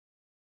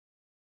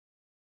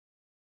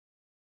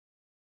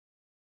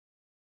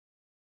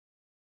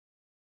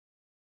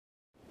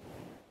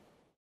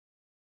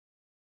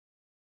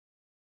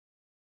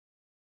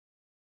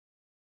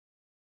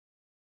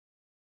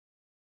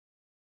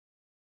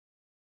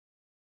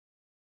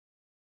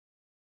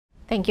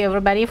Thank you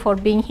everybody for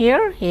being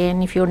here,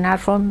 and if you're not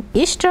from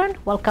Eastern,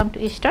 welcome to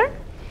Eastern.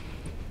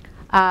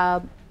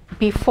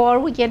 Before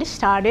we get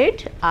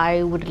started,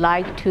 I would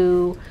like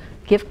to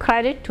give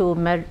credit to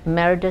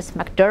Meredith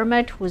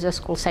McDermott, who's a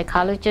school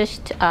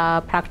psychologist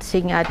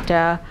practicing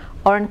at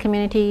Orange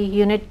Community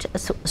Unit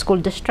School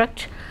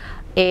District,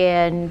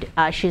 and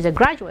she's a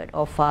graduate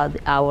of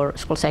our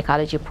school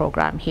psychology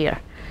program here.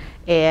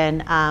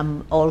 And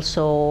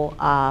also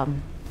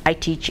I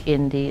teach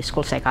in the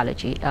school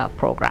psychology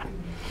program.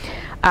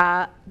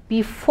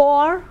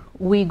 Before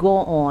we go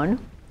on,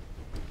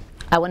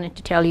 I wanted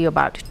to tell you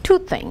about two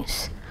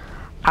things.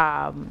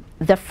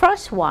 The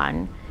first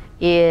one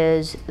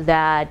is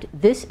that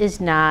this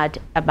is not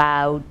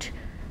about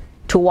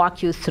to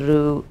walk you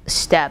through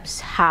steps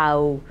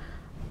how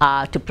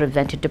to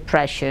prevent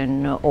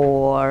depression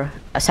or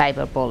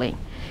cyberbullying.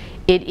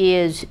 It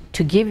is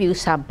to give you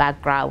some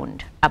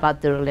background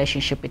about the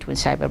relationship between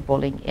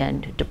cyberbullying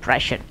and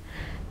depression,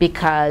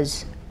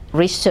 because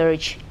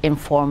research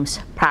informs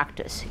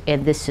practice,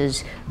 and this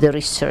is the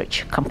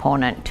research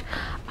component.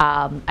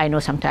 I know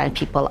sometimes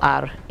people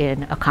are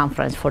in a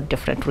conference for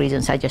different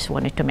reasons. I just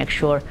wanted to make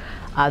sure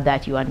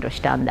that you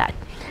understand that.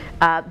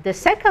 The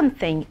second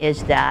thing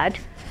is that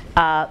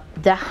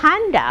the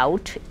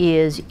handout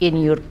is in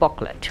your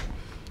booklet.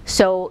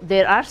 So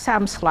there are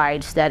some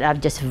slides that are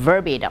just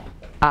verbatim,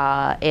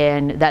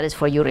 and that is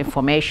for your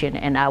information,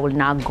 and I will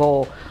not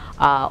go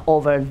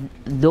over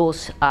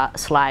those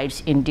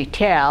slides in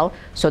detail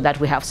so that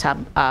we have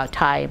some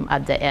time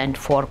at the end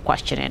for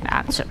question and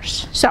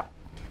answers. So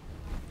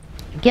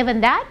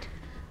given that,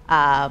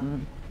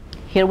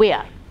 here we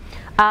are.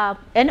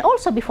 And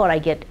also before I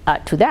get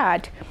to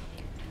that,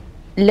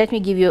 let me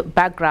give you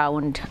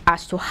background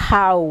as to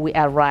how we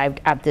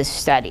arrived at this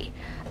study.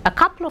 A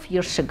couple of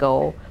years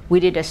ago, we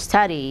did a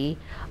study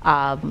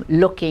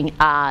looking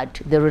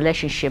at the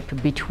relationship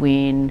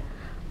between,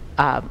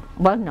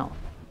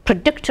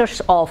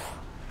 predictors of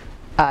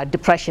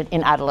depression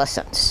in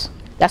adolescence.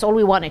 That's all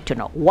we wanted to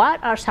know.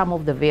 What are some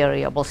of the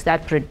variables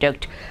that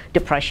predict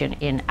depression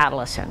in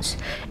adolescence?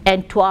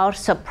 And to our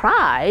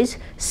surprise,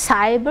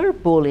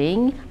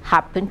 cyberbullying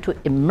happened to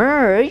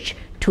emerge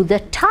to the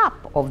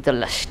top of the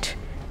list.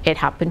 It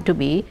happened to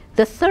be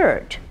the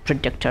third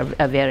predictor,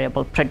 a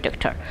variable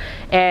predictor.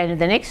 And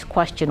the next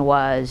question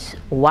was,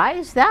 why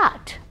is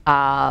that?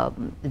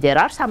 There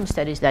are some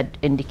studies that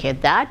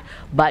indicate that,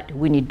 but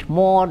we need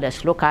more.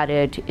 Let's look at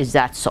it. Is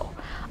that so?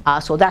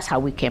 So that's how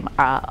we came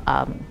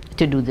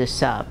to do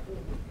this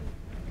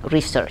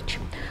research.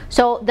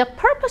 So the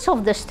purpose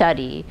of the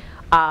study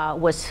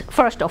was,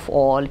 first of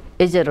all,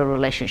 is it a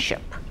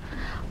relationship?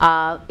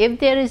 If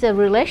there is a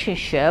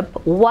relationship,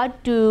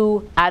 what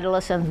do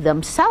adolescents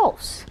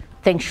themselves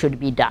think should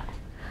be done?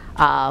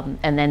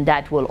 And then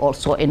that will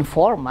also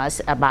inform us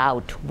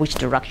about which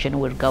direction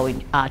we're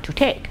going to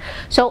take.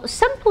 So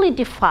simply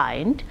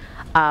defined,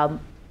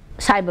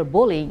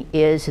 cyberbullying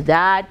is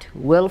that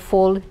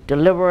willful,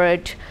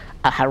 deliberate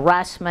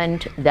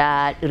harassment,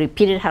 that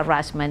repeated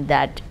harassment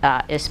that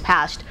is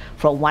passed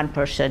from one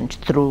person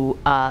through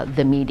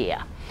the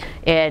media.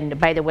 And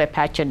by the way,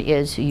 Patchen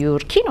is your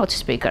keynote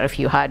speaker. If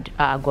you had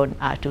gone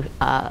to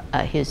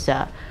his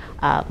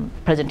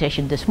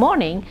presentation this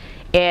morning,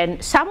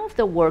 and some of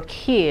the work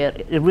here,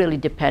 it really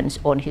depends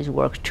on his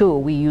work too.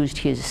 We used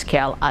his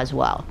scale as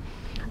well.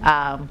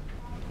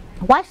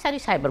 Why study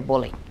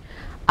cyberbullying?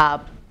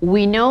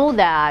 We know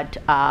that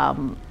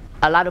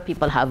a lot of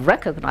people have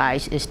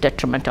recognized it's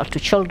detrimental to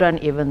children.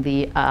 Even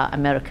the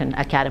American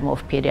Academy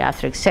of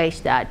Pediatrics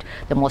says that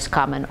the most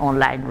common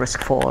online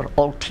risk for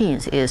all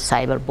teens is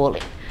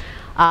cyberbullying.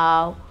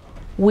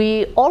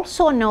 We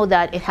also know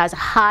that it has a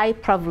high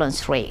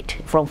prevalence rate,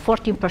 from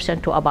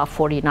 14% to about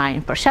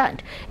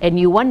 49%. And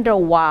you wonder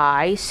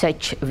why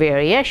such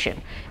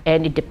variation.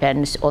 And it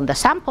depends on the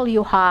sample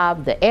you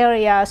have, the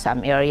area.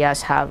 Some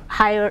areas have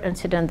higher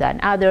incidence than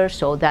others,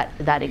 so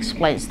that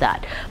explains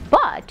that.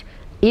 But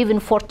even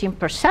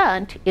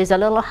 14% is a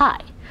little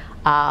high.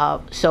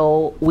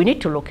 So we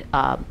need to look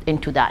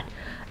into that.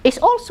 It's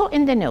also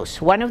in the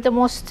news. One of the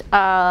most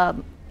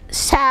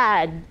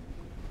sad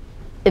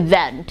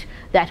event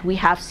that we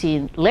have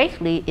seen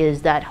lately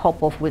is that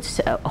Hope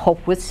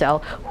Witzel,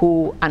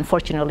 who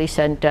unfortunately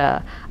sent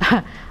a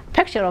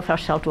picture of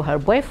herself to her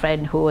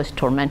boyfriend, who was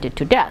tormented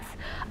to death.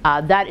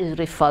 That is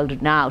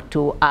referred now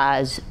to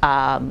as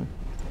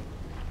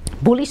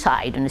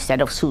bullycide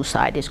instead of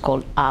suicide. Is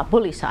called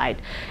bullycide.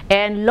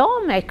 And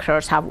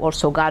lawmakers have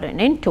also gotten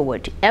into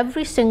it.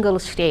 Every single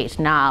state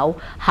now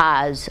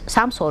has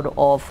some sort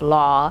of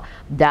law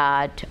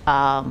that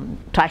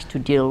tries to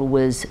deal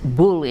with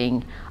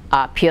bullying.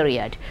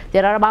 Period.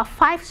 There are about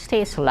 5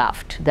 states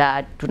left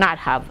that do not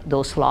have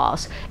those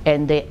laws,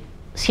 and they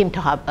seem to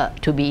have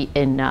to be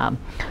in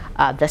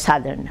the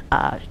southern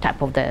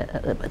type of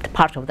the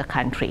part of the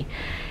country.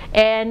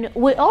 And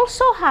we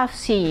also have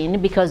seen,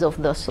 because of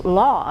those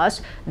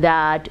laws,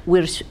 that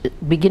we're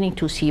beginning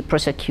to see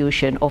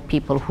persecution of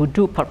people who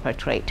do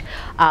perpetrate.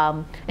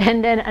 And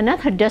then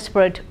another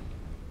desperate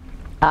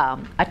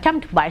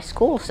attempt by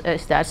schools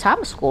is that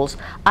some schools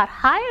are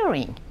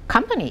hiring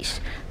companies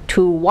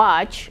to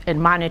watch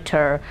and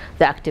monitor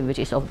the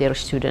activities of their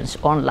students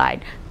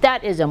online.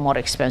 That is a more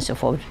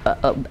expensive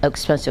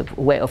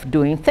way of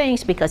doing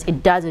things because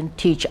it doesn't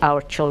teach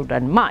our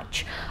children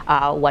much.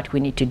 What we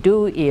need to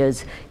do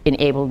is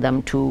enable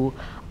them to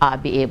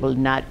be able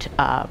not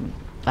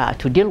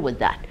to deal with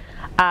that.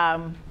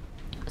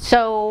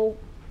 So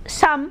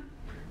some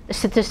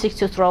statistics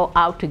to throw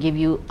out to give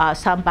you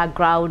some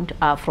background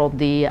from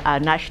the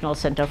National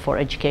Center for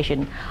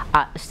Education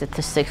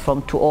statistics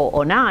from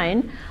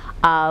 2009.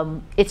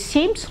 It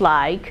seems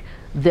like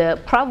the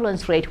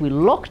prevalence rate we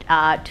looked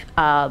at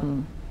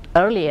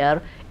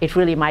earlier, it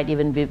really might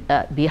even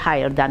be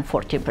higher than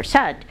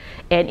 40%,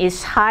 and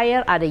it's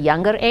higher at a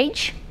younger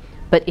age,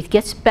 but it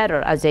gets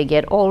better as they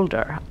get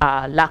older,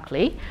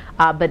 luckily,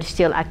 but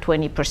still at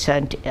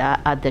 20%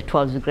 at the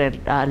 12th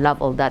grade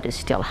level, that is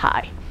still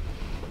high.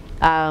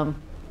 Where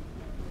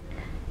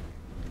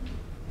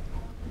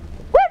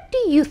do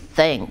you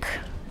think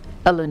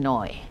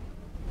Illinois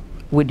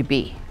would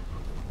be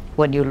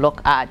when you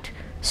look at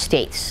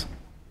states?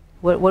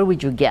 Where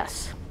would you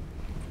guess?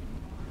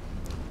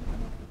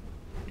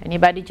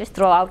 Anybody just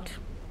throw out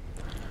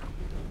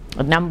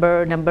a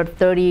number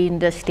 30 in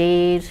the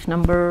states,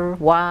 number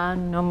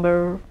 1,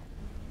 number?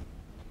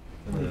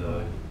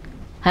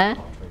 Huh?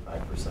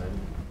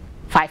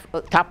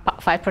 5%. Top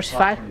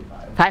 5%?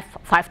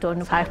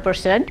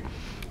 5%.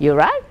 You're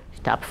right,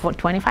 top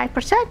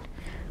 25%.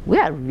 We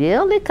are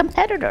really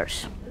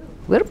competitors.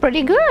 We're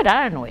pretty good,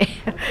 aren't we?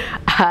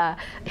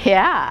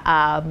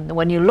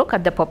 When you look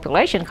at the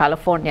population,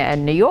 California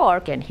and New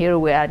York, and here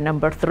we are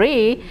number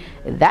 3,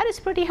 that is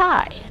pretty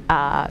high.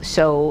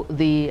 So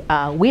we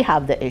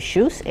have the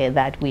issues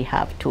that we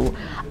have to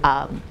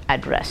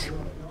address.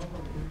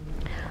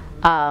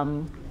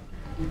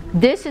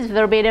 This is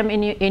verbatim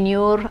in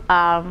your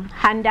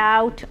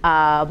handout,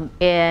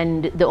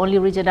 and the only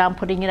reason I'm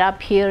putting it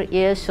up here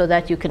is so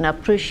that you can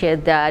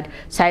appreciate that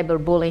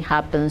cyberbullying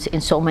happens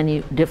in so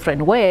many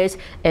different ways,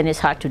 and it's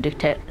hard to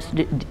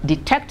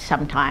detect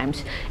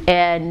sometimes.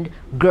 And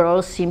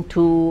girls seem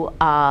to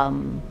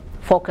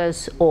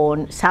focus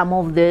on some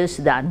of this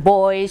than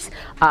boys,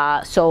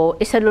 so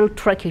it's a little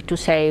tricky to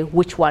say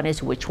which one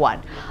is which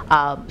one.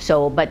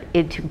 But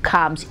it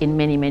comes in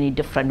many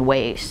different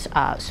ways.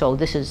 So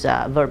this is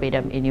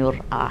verbatim in your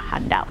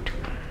handout.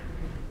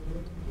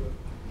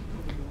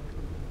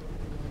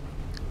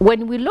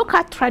 When we look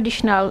at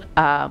traditional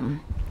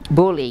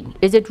bullying,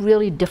 is it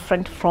really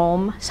different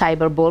from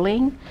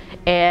cyberbullying?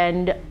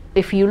 And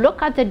if you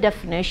look at the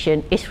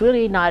definition, it's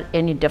really not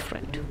any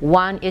different.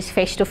 One is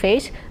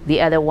face-to-face,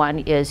 the other one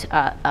is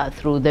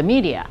through the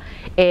media.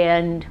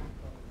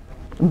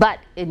 But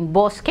in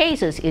both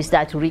cases, is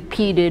that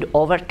repeated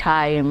over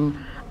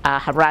time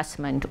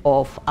harassment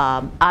of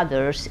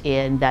others,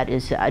 and that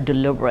is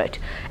deliberate.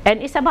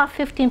 And it's about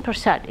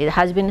 15%. It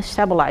has been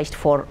stabilized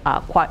for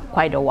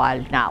quite a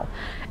while now.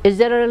 Is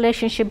there a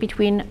relationship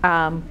between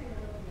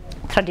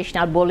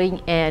traditional bullying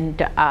and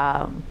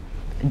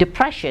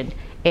depression?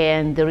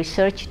 And the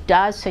research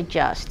does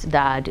suggest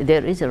that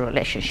there is a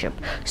relationship.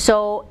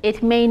 So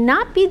it may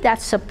not be that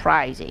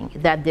surprising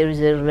that there is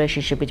a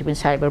relationship between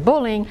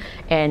cyberbullying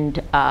and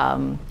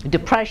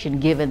depression,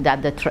 given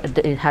that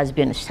it has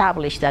been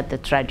established that the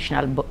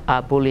traditional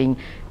bullying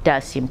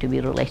does seem to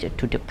be related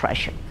to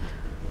depression.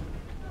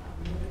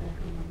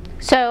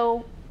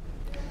 So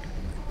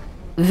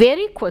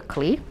very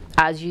quickly,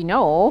 as you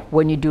know,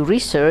 when you do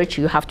research,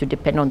 you have to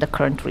depend on the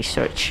current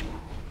research.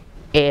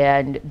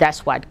 And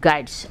that's what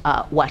guides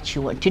what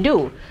you want to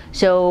do.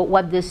 So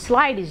what this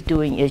slide is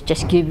doing is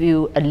just give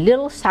you a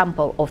little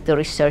sample of the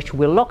research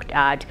we looked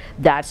at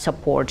that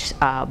supports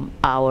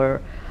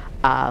our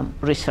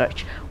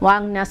research.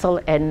 Wang,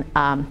 Nessel, and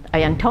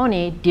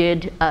Iantoni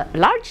did a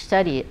large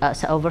study,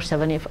 over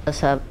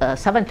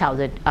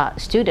 7,000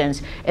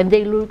 students, and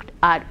they looked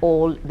at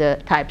all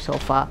the types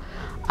of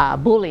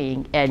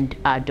bullying and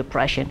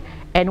depression.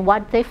 And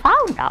what they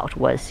found out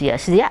was,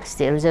 yes,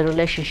 there is a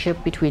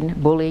relationship between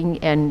bullying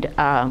and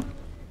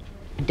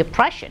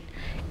depression.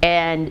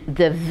 And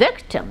the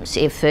victims,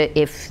 if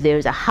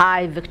there's a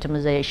high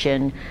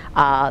victimization,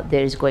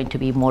 there's going to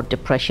be more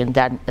depression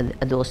than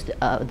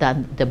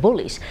the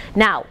bullies.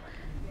 Now,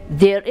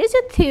 there is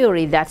a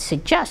theory that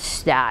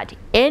suggests that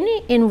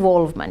any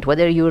involvement,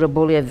 whether you're a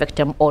bully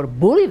victim or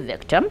bully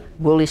victim,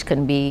 bullies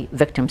can be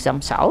victims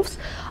themselves,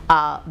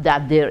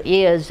 that there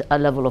is a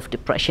level of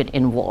depression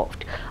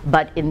involved.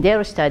 But in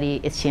their study,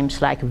 it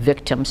seems like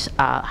victims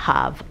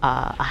have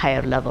a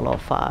higher level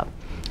of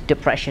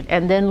depression.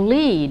 And then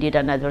Lee did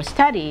another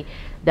study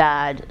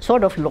that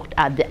sort of looked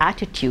at the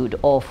attitude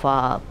of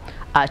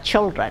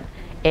children.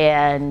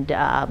 And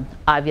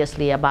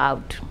obviously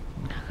about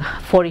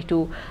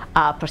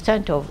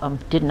 42% of them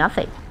did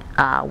nothing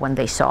when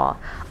they saw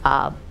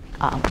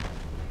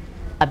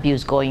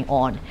abuse going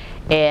on.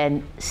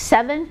 And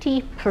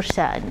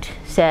 70%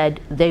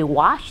 said they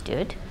watched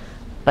it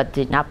but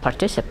did not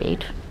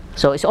participate.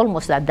 So it's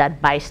almost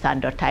that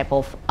bystander type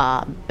of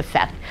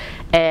effect.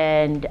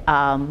 And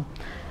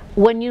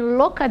when you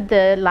look at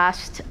the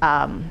last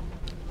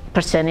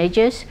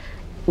percentages,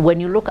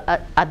 when you look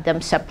at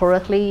them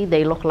separately,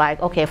 they look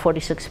like, okay,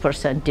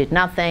 46% did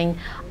nothing,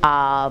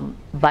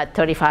 but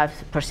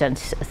 35%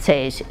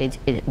 says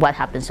what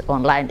happens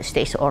online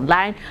stays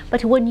online.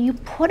 But when you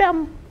put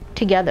them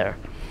together,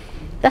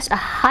 that's a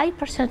high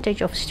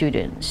percentage of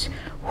students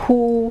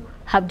who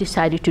have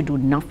decided to do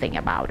nothing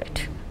about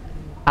it.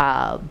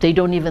 They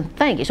don't even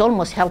think, it's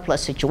almost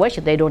helpless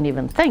situation, they don't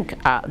even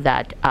think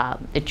that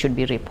it should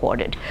be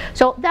reported.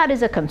 So that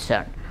is a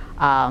concern.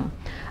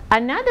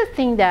 Another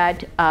thing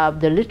that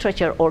the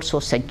literature also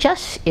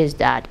suggests is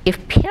that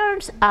if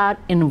parents are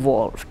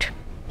involved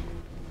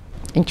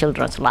in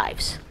children's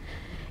lives,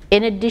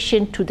 in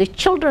addition to the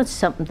children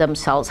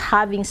themselves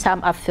having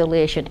some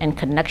affiliation and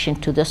connection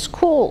to the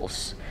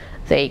schools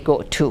they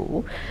go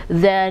to,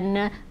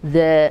 then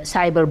the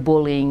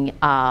cyberbullying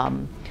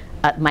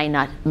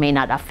may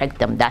not affect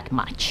them that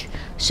much.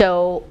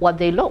 So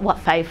what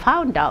I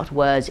found out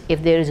was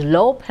if there is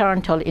low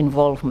parental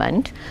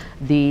involvement,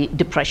 the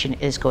depression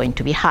is going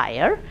to be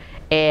higher.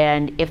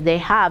 And if they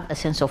have a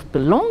sense of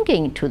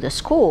belonging to the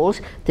schools,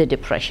 the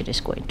depression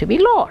is going to be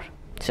lower.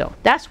 So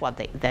that's what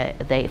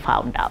they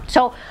found out.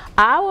 So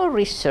our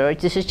research,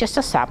 this is just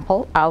a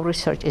sample, our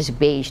research is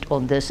based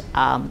on this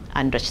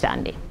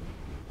understanding.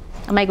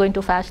 Am I going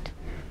too fast?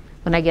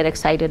 When I get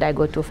excited, I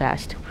go too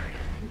fast.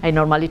 I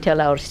normally tell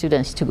our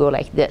students to go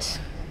like this,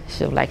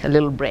 so like a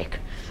little break.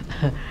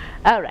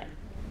 All right.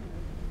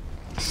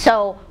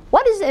 So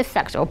what is the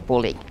effect of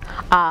bullying?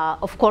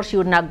 Of course,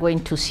 you're not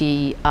going to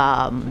see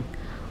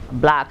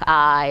black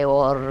eye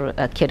or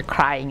a kid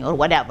crying or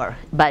whatever,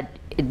 but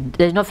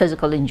there's no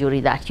physical injury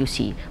that you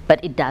see,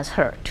 but it does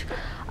hurt.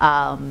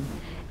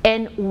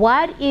 And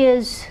what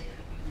is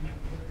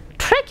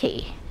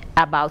tricky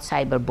about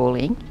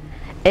cyberbullying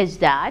is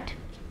that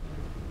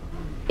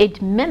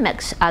it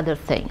mimics other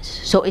things.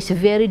 So it's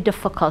very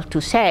difficult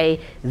to say,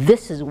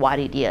 this is what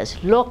it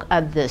is. Look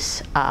at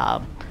this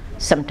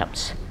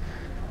symptoms.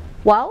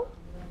 Well,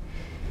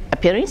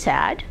 appearing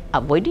sad,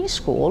 avoiding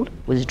school,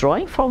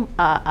 withdrawing from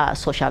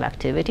social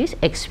activities,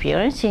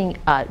 experiencing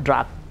a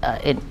drop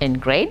in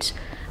grades.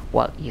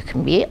 Well, you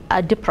can be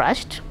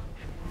depressed,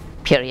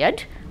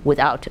 period,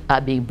 without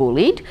being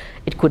bullied.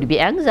 It could be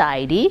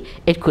anxiety.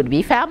 It could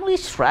be family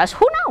stress.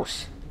 Who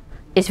knows?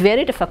 It's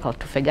very difficult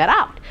to figure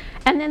out.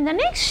 And then the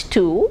next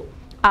two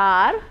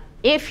are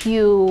if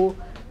you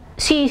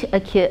see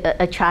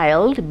a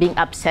child being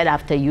upset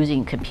after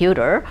using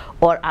computer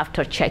or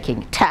after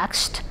checking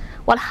text.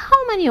 Well,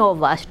 how many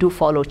of us do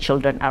follow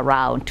children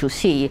around to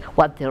see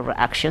what their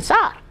reactions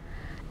are?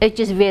 It's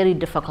just very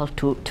difficult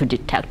to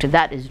detect.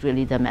 That is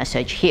really the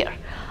message here.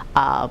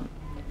 All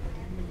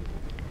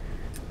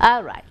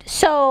right.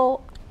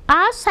 So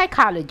as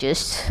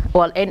psychologists,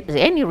 well,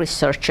 any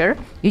researcher,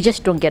 you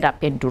just don't get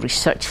up into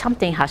research.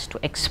 Something has to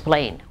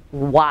explain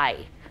why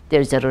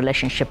there's a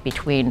relationship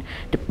between,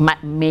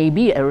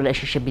 maybe a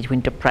relationship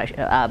between depression,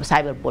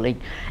 cyberbullying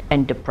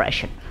and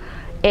depression.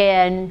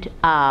 And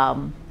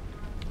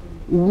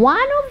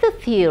one of the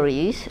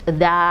theories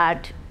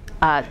that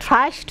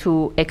tries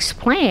to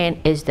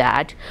explain is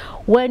that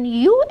when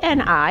you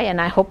and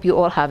I hope you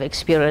all have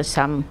experienced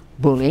some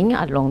bullying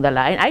along the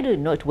line. I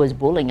didn't know it was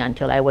bullying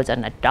until I was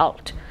an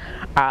adult.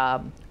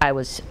 I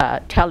was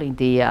telling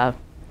the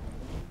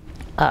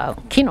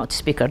keynote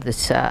speaker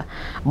this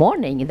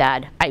morning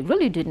that I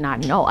really did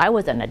not know. I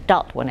was an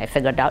adult when I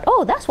figured out,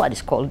 oh, that's what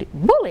is called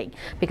bullying,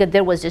 because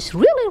there was this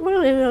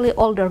really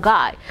older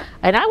guy,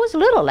 and I was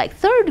little, like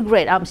third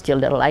grade. I'm still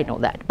little, I know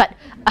that, but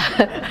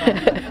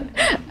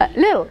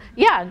little,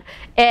 young,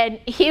 and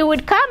he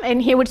would come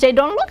and he would say,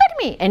 "Don't look at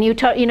me," and you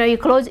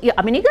close.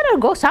 I mean, you gotta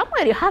go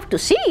somewhere. You have to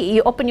see.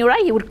 You open your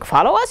eye. He would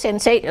follow us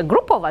and say, a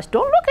group of us,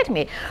 "Don't look at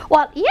me."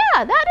 Well,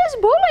 yeah, that is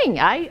bullying.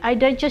 I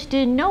just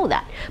didn't know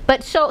that,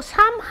 but so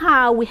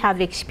somehow we have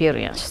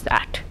experienced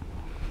that.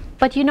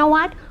 But you know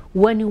what?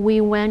 When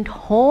we went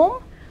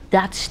home,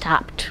 that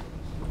stopped.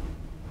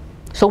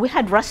 So we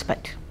had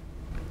respite.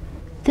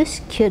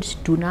 These kids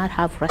do not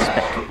have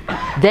respite.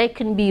 They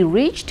can be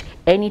reached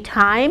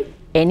anytime,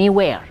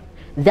 anywhere.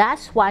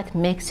 That's what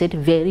makes it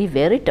very,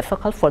 very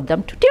difficult for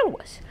them to deal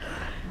with.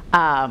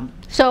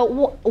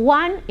 So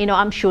one,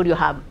 I'm sure you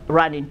have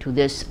run into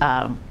this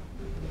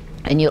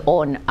in your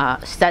own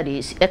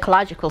studies.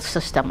 Ecological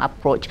system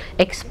approach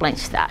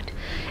explains that.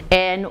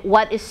 And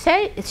what it's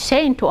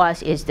saying to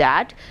us is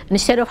that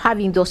instead of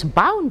having those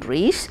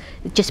boundaries,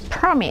 it just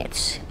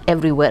permeates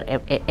everywhere,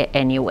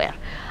 anywhere.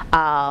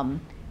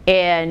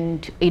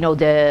 And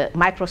the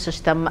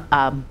microsystem,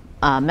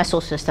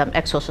 mesosystem,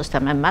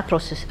 exosystem, and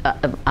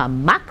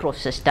macro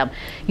system,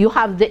 you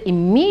have the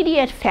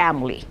immediate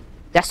family.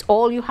 That's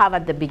all you have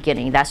at the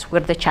beginning. That's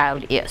where the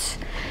child is.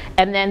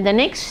 And then the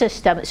next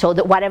system, so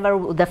that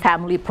whatever the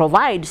family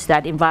provides,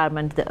 that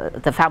environment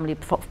the family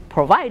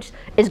provides,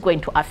 is going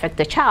to affect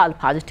the child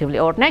positively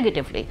or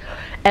negatively.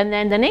 And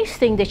then the next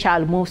thing the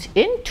child moves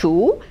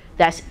into,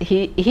 that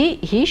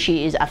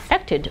she is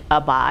affected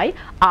by,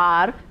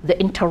 are the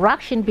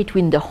interaction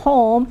between the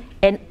home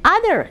and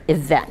other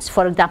events,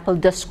 for example,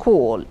 the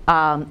school,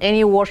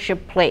 any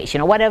worship place,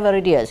 whatever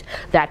it is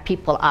that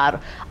people are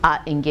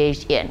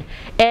engaged in.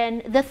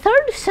 And the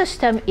third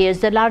system is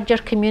the larger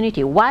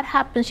community. What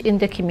happens in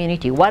the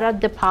community? What are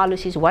the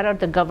policies? What are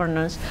the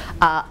governance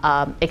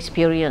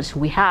experience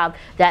we have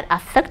that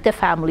affect the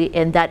family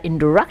and that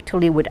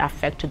indirectly would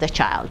affect the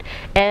child?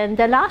 And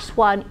the last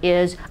one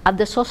is at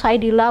the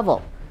society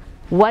level.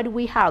 What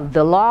we have,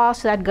 the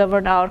laws that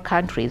govern our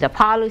country, the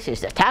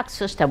policies, the tax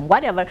system,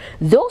 whatever,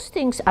 those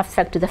things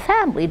affect the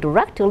family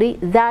directly,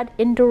 that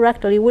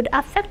indirectly would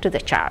affect the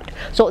child.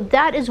 So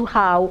that is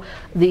how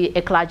the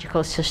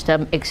ecological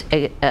system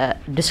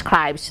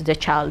describes the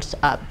child's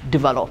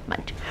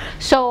development.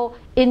 So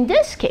in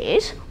this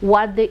case,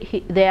 what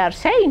they are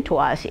saying to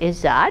us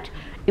is that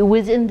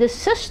within the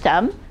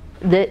system,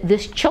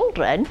 these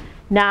children,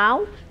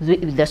 now,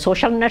 the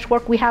social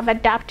network we have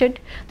adapted,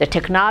 the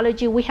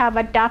technology we have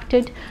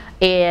adapted,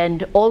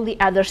 and all the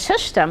other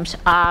systems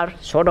are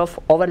sort of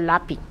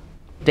overlapping.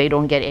 They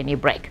don't get any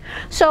break.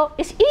 So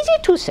it's easy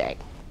to say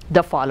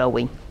the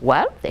following: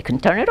 well, they can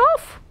turn it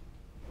off.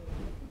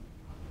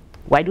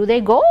 Why do they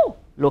go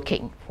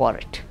looking for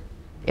it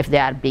if they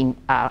are being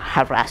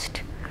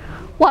harassed?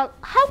 Well,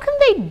 how can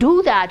they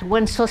do that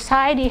when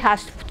society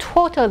has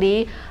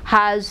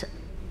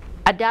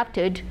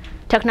adapted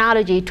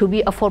technology to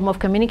be a form of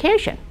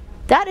communication?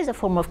 That is a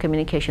form of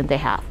communication they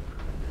have.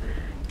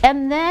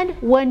 And then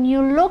when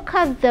you look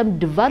at them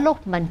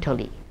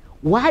developmentally,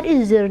 what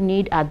is their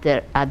need at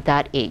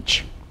that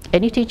age?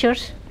 Any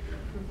teachers?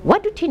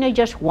 What do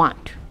teenagers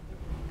want?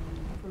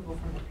 Approval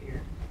from the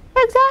peers.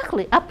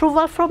 Exactly,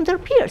 approval from their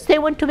peers. They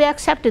want to be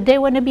accepted. They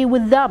want to be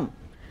with them.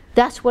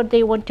 That's where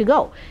they want to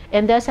go.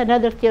 And there's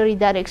another theory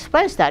that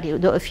explains that.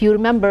 If you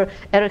remember,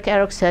 Erik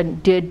Erikson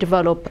did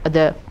develop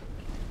the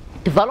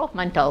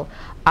developmental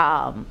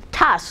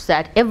tasks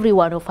that every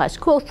one of us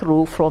go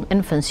through from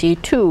infancy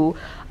to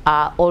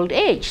old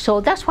age.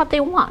 So that's what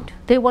they want.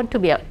 They want to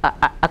be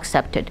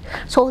accepted.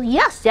 So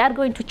yes, they are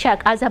going to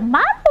check. As a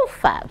matter of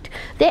fact,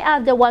 they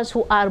are the ones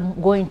who are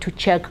going to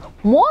check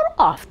more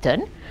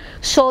often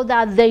so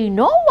that they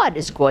know what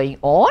is going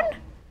on,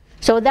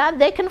 so that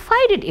they can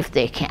fight it if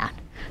they can.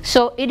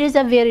 So it is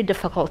a very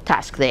difficult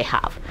task they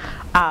have.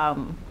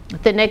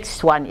 The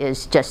next one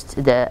is just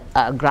the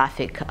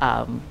graphic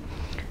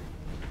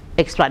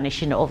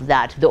explanation of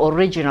that. The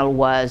original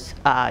was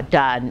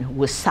done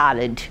with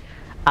solid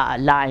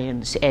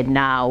lines, and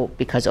now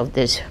because of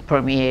this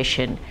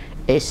permeation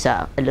is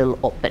a little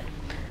open.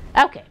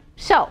 Okay,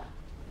 so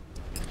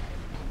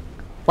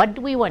what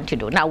do we want to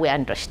do? Now we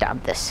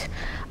understand this.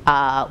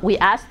 We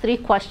asked 3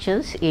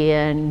 questions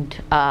and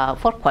 4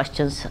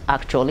 questions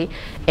actually,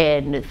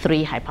 and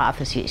 3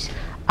 hypotheses.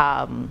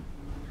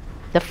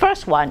 The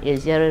first one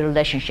is the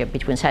relationship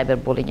between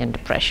cyberbullying and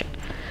depression.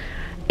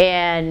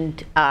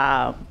 And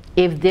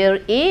if there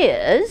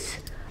is,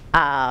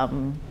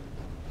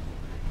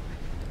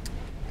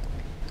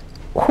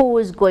 who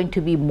is going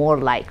to be more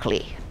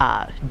likely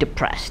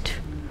depressed?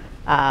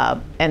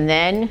 And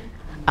then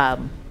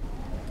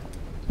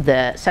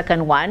the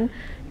second one,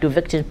 do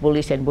victims,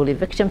 bullies, and bully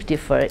victims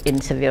differ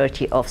in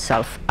severity of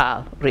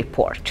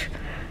self-report?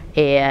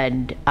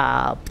 And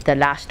the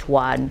last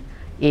one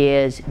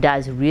is,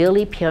 does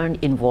really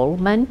parent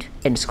involvement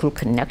and school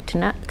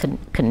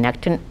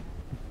connecting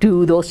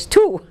do those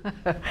two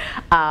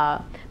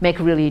make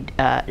really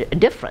a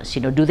difference?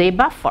 Do they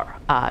buffer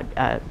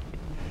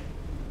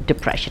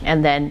depression?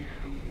 And then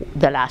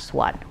the last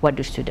one, what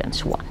do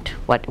students want?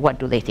 What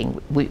do they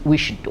think we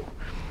should do?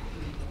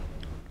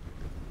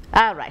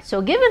 All right,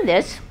 so given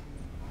this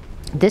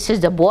is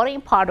the boring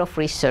part of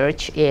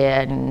research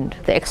and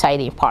the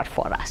exciting part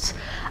for us.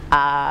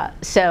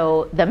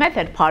 So the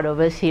method part of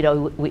it,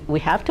 we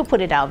have to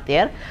put it out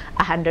there.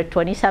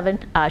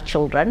 127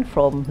 children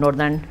from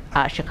northern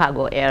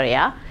Chicago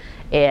area,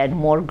 and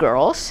more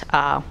girls.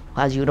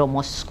 As you know,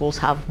 most schools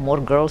have more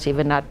girls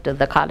even at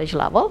the college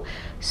level.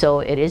 So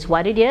it is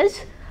what it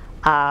is.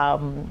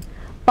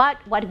 But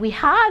what we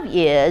have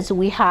is,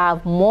 we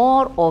have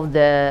more of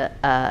the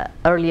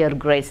earlier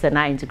grades, the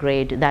 9th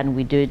grade, than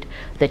we did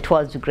the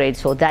 12th grade.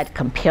 So that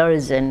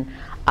comparison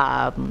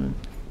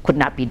could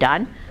not be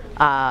done.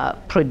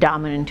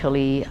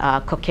 Predominantly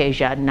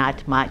Caucasian,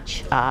 not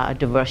much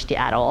diversity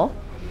at all.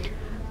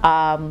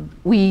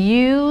 We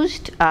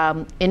used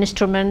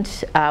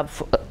instruments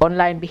of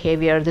online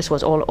behavior. This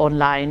was all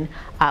online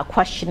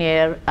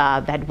questionnaire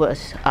that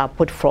was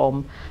put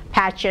from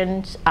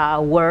Patchen's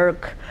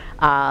work,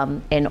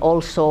 and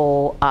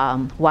also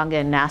Wang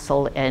and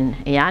Nassel and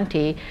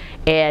Yanti.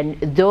 And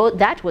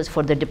that was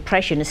for the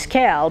depression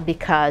scale,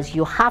 because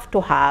you have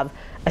to have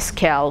a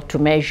scale to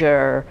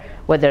measure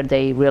whether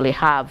they really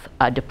have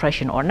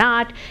depression or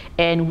not.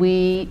 And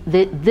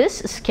this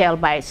scale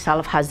by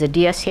itself has the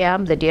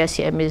DSM. The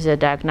DSM is the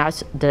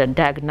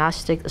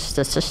Diagnostic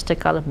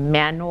Statistical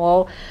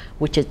Manual,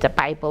 which is the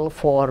Bible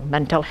for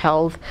mental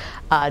health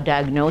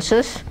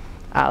diagnosis.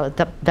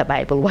 The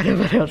Bible,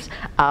 whatever else,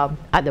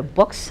 other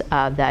books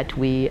that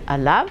we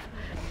love.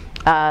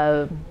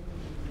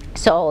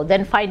 So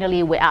then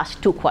finally we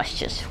asked 2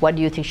 questions. What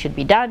do you think should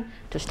be done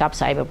to stop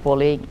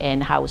cyberbullying,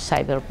 and how is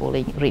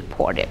cyberbullying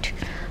reported?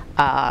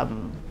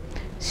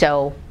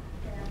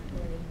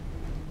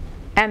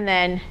 And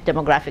then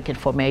demographic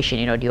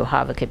information, do you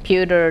have a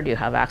computer, do you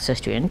have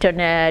access to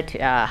internet,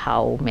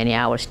 how many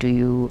hours do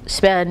you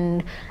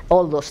spend,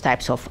 all those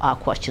types of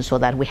questions, so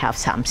that we have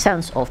some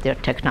sense of their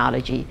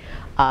technology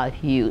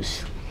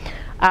use.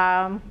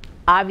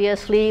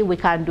 Obviously, we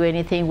can't do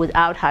anything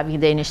without having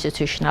the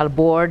institutional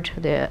board,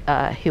 the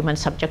human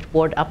subject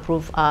board,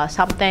 approve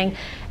something.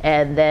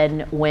 And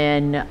then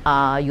when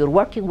you're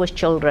working with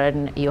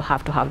children, you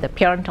have to have the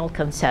parental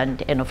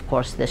consent and, of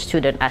course, the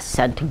student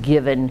assent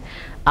given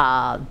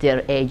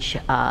their age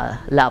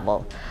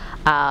level.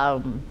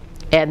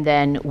 And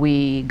then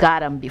we got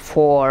them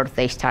before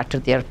they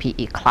started their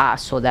PE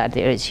class, so that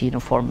there is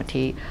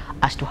uniformity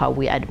as to how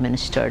we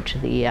administered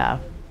the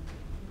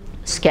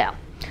scale.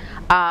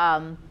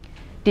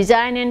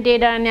 Design and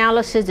data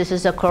analysis, this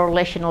is a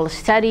correlational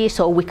study,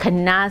 so we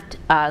cannot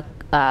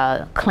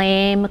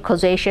claim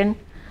causation.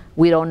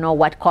 We don't know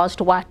what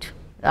caused what.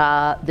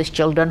 These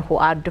children who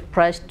are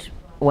depressed,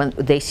 when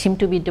they seem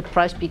to be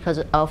depressed because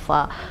of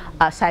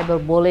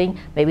cyberbullying,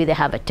 maybe they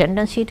have a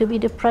tendency to be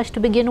depressed to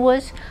begin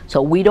with,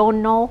 so we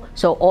don't know.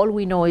 So all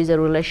we know is a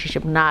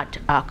relationship, not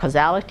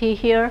causality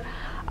here.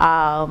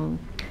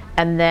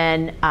 And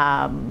then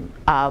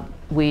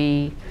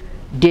we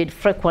did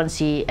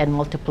frequency and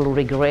multiple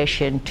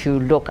regression to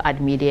look at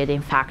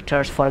mediating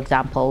factors, for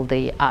example,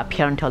 the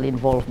parental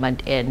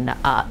involvement in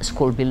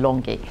school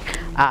belonging.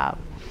 All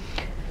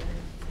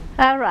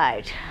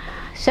right,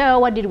 so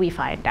what did we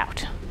find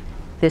out?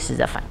 This is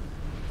the fun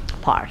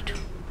part.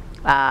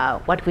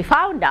 What we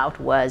found out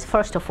was,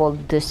 first of all,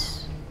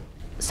 this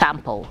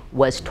sample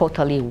was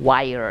totally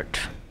wired.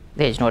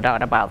 There's no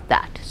doubt about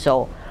that.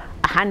 So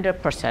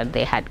 100%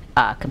 they had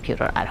a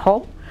computer at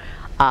home.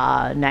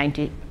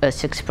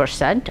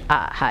 96%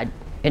 had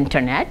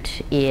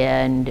internet,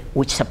 and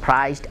which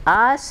surprised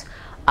us.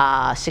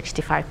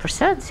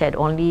 65% said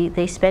only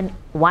they spend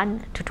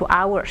 1 to 2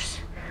 hours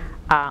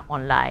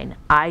online.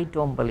 I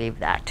don't believe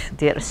that.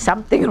 There's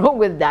something wrong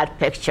with that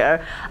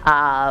picture.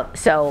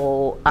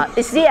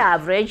 It's the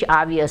average.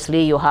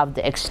 Obviously, you have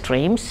the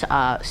extremes.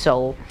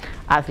 So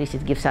at least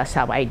it gives us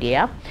some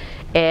idea.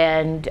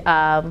 And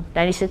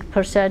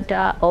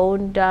 96%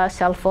 owned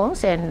cell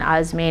phones, and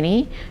as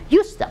many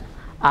used them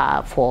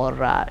for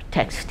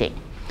texting.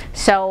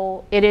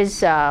 So it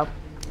is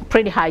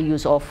pretty high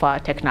use of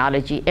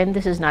technology, and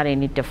this is not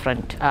any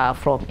different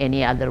from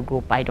any other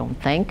group, I don't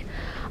think.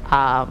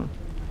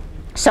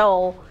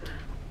 So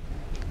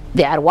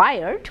they are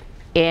wired,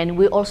 and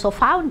we also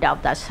found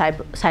out that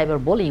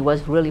cyberbullying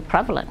was really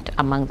prevalent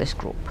among this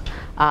group.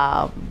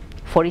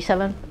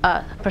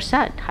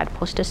 47% had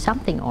posted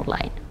something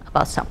online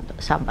about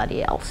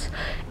somebody else,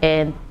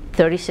 and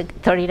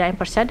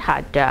 39%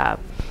 had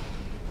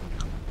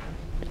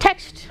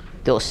text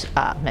those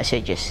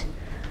messages.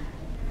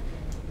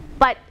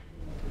 But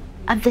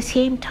at the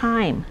same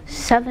time,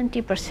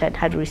 70%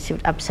 had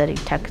received upsetting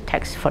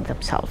texts for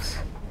themselves,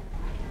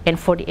 and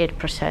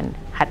 48%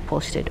 had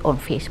posted on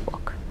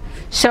Facebook.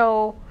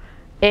 So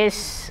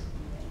it's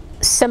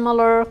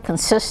similar,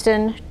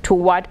 consistent to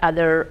what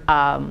other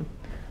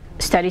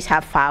studies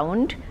have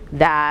found,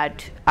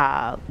 that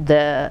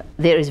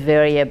there is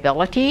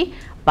variability,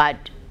 but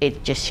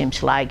it just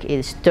seems like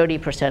it's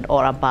 30%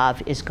 or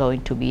above is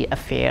going to be a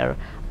fair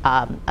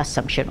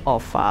assumption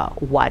of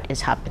what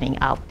is happening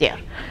out there.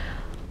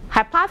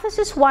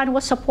 Hypothesis 1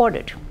 was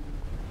supported.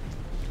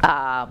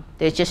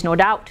 There's just no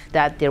doubt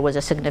that there was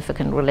a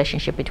significant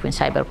relationship between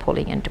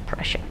cyberbullying and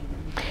depression,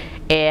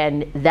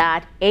 and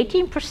that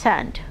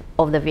 18%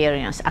 of the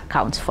variance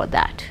accounts for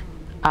that.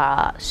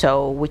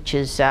 Which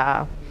is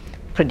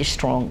pretty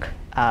strong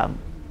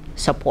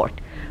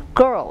support.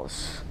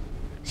 Girls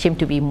seem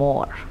to be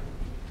more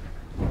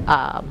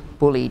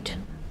bullied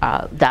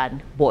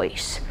than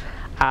boys.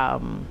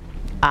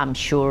 I'm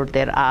sure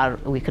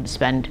we could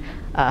spend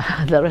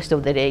the rest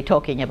of the day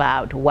talking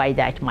about why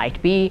that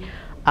might be,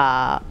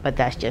 but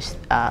that's just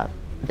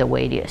the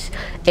way it is.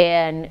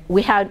 And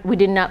we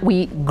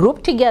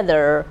grouped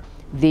together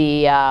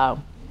the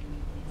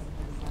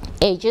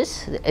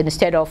ages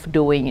instead of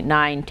doing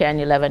 9, 10,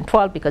 11,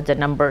 12, because the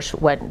numbers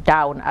went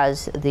down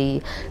as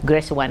the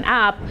grades went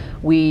up.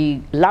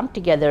 We lumped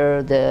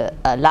together the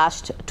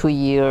last 2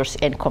 years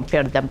and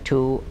compared them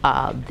to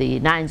the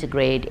 9th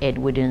grade, and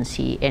we didn't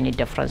see any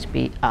difference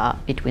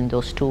between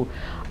those two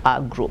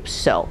groups.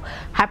 So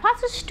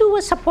hypothesis 2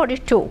 was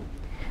supported too.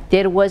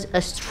 There was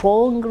a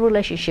strong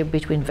relationship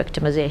between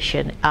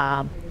victimization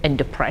and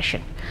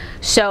depression.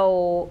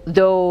 So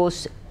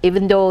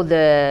even though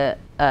the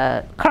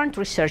current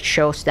research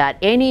shows that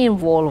any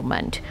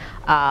involvement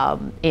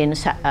in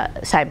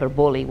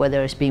cyberbullying,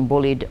 whether it's being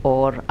bullied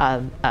or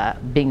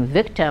being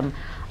victim,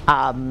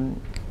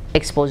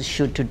 exposes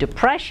you to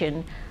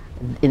depression,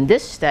 in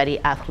this study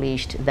at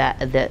least,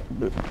 the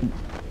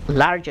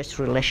largest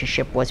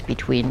relationship was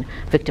between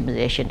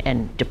victimization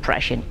and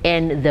depression,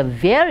 and the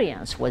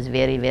variance was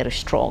very, very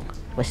strong.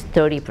 It was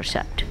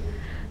 30%.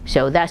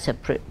 So that's a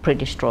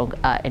pretty strong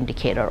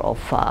indicator of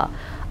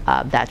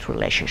that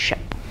relationship.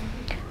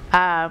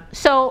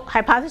 So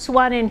hypothesis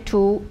 1 and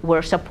 2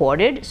 were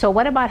supported. So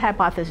what about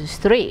hypothesis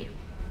 3?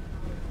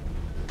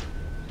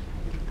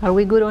 Are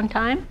we good on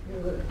time?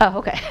 Oh,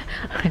 okay.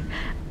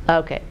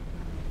 Okay.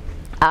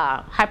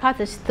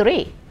 Hypothesis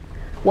 3,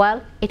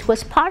 well, it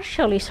was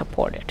partially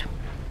supported.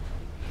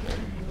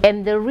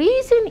 And the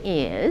reason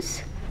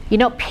is, you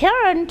know,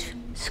 parents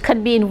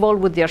can be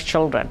involved with their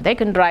children. They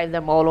can drive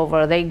them all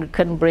over. They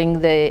can bring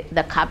the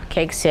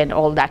cupcakes and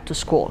all that to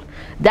school.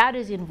 That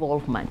is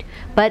involvement.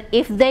 But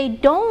if they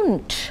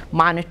don't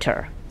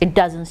monitor, it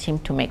doesn't seem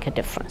to make a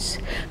difference.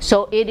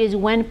 So it is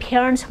when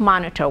parents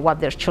monitor what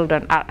their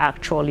children are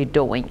actually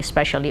doing,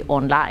 especially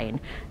online,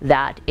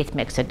 that it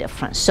makes a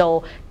difference.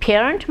 So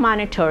parent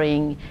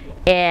monitoring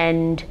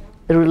and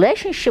good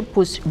relationship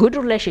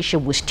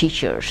with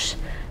teachers,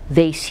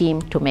 they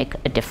seem to make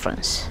a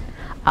difference.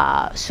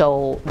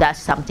 So that's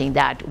something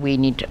that we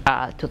need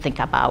to think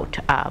about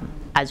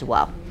as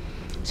well.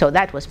 So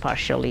that was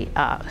partially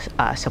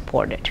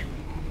supported.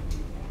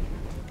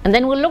 And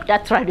then we looked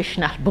at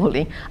traditional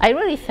bullying. I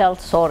really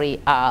felt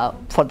sorry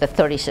for the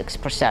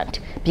 36%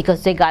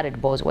 because they got it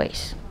both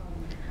ways.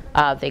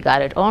 They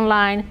got it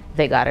online,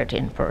 they got it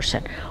in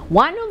person.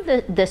 One of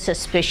the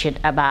suspicion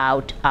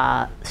about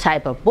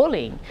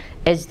cyberbullying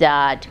is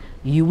that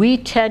we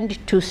tend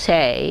to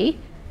say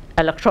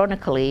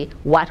electronically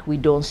what we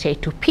don't say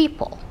to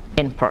people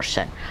in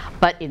person.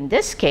 But in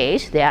this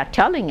case, they are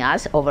telling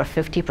us over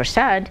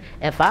 50%,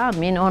 if I'm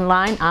mean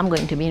online, I'm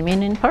going to be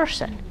mean in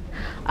person.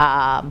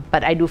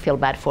 But I do feel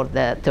bad for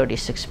the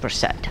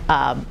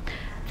 36%.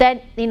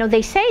 Then, you know,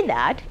 they say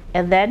that,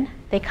 and then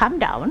they come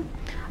down.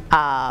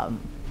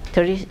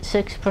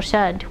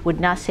 36% would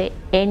not say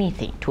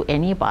anything to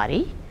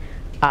anybody.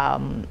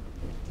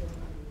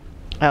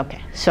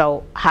 Okay,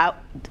 so how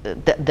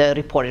the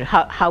reported,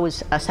 how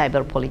is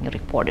cyberbullying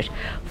reported?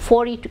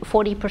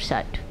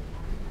 40%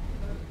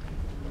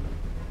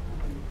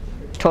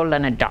 told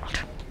an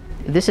adult.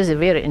 This is a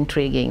very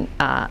intriguing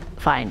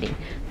finding.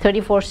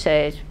 34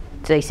 says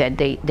they said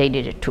they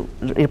did it to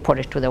report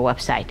it to the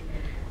website.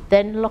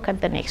 Then look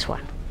at the next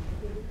one.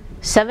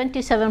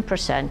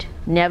 77%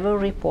 never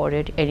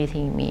reported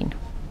anything mean,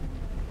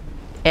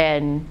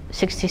 and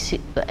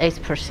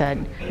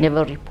 68%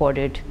 never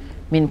reported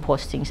mean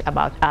postings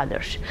about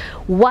others.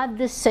 What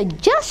this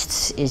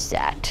suggests is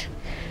that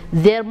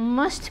there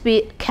must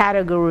be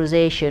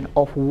categorization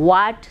of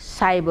what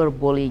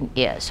cyberbullying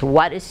is,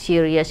 what is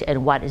serious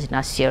and what is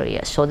not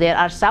serious. So there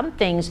are some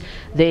things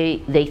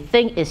they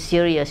think is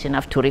serious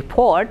enough to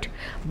report,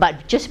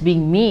 but just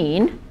being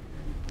mean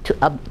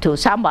to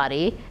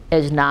somebody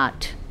is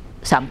not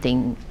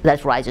something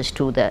that rises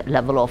to the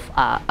level of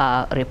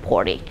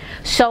reporting.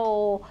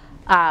 So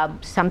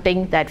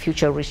something that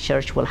future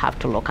research will have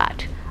to look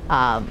at.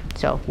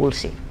 So we'll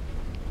see.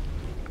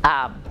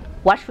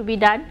 What should be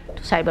done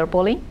to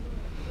cyberbullying?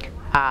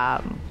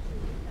 About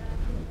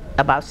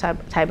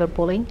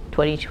cyberbullying,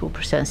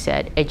 22%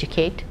 said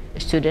educate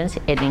students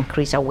and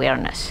increase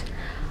awareness.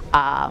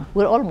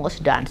 We're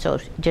almost done, so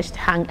just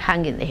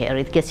hang in there.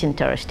 It gets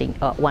interesting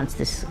once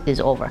this is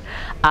over.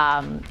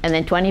 And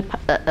then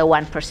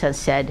 21%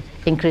 said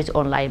increase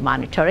online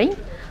monitoring,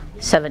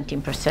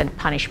 17%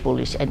 punish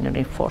bullies and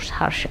enforce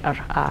harsher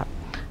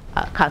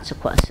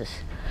consequences.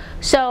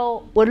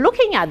 So we're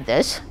looking at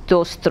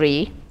those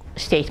three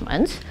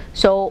statements.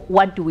 So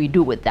what do we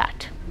do with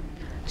that?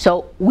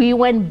 So we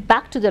went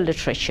back to the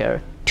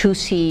literature to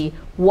see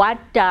what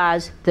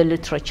does the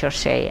literature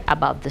say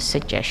about the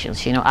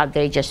suggestions. You know, are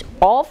they just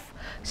off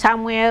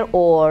somewhere,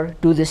 or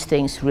do these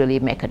things really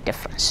make a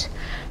difference?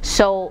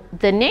 So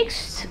the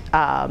next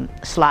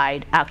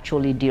slide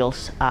actually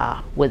deals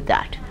with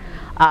that.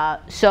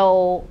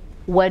 So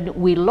when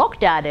we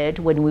looked at it,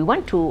 when we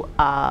went to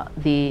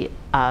the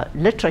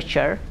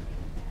literature,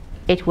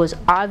 it was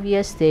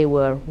obvious they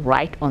were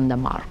right on the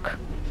mark.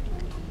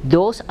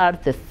 Those are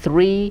the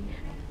three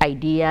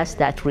ideas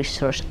that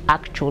research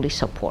actually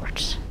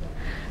supports.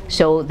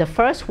 So the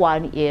first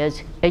one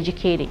is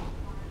educating.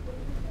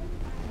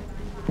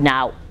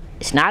 Now,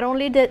 it's not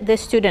only the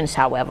students,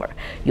 however.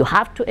 You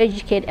have to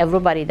educate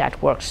everybody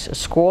that works at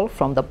school,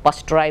 from the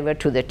bus driver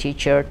to the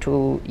teacher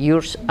to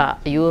your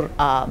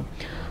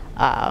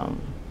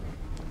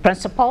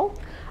principal.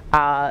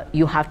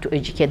 You have to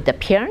educate the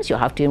parents, you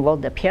have to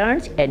involve the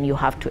parents, and you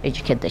have to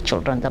educate the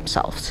children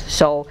themselves.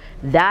 So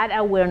that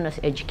awareness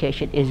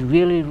education is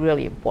really,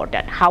 really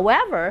important.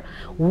 However,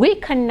 we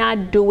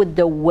cannot do it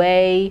the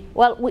way,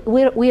 well,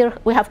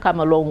 we have come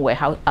a long way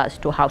as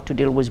to how to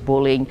deal with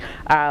bullying.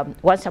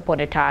 Once upon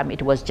a time,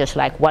 it was just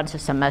like once a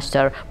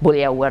semester,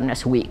 bully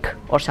awareness week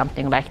or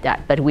something like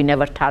that, but we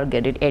never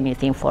targeted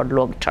anything for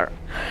long term.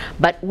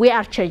 But we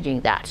are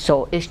changing that,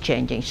 so it's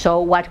changing.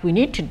 So what we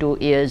need to do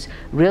is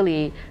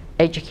really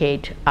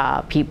educate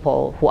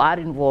people who are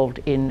involved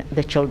in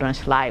the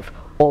children's life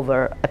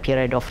over a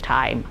period of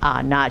time,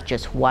 not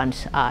just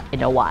once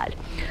in a while.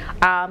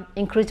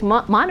 Increased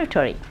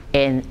monitoring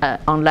in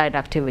online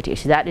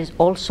activities. That is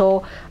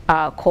also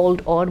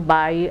called on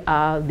by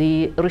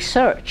the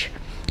research.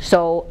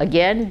 So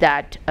again,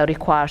 that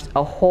requires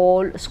a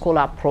whole school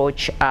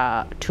approach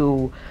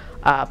to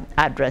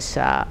address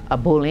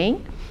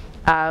bullying.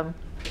 And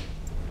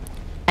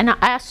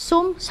I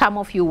assume some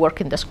of you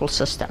work in the school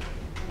system.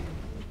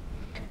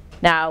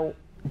 Now,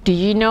 do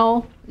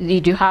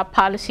you have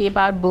policy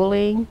about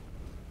bullying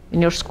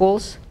in your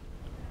schools?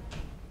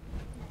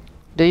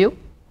 Do you?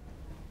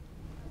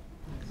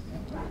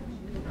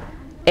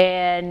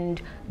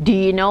 And do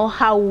you know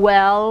how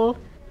well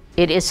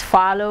it is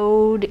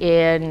followed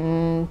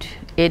and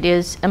it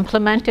is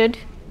implemented?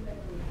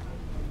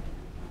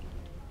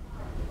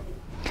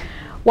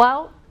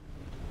 Well,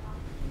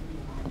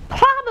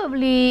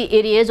 probably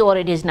it is or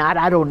it is not,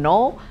 I don't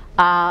know.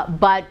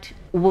 But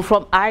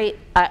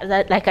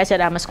like I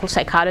said, I'm a school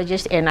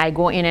psychologist, and I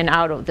go in and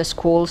out of the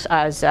schools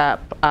as a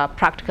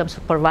practicum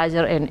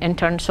supervisor and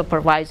intern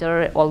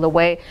supervisor, all the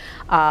way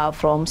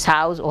from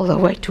south all the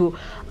way to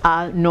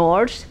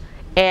north.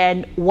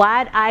 And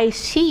what I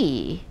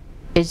see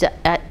is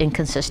an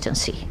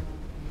inconsistency.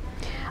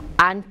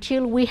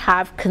 Until we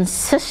have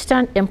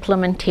consistent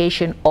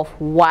implementation of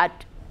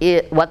what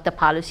the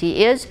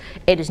policy is,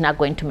 it is not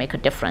going to make a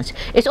difference.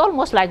 It's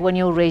almost like when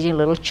you're raising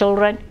little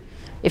children.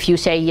 If you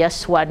say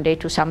yes one day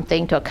to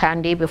something, to a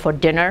candy before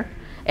dinner,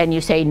 and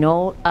you say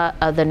no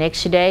the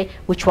next day,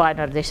 which one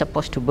are they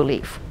supposed to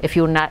believe? If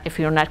you're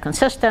not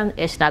consistent,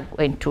 it's not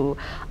going to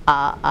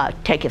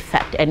take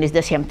effect. And it's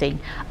the same thing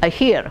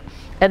here.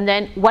 And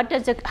then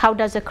how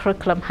does the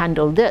curriculum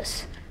handle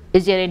this?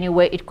 Is there any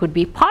way it could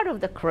be part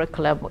of the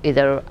curriculum,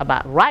 either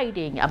about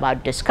writing,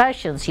 about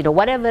discussions,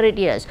 whatever it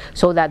is,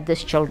 so that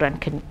these children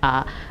can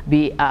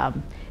be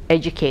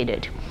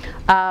educated?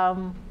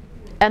 And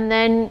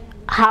then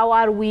how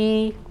are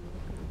we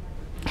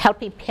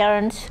helping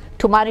parents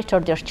to monitor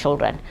their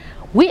children?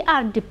 We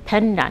are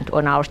dependent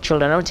on our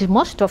children.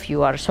 Most of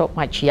you are so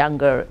much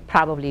younger,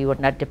 probably you're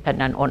not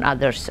dependent on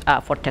others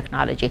for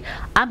technology.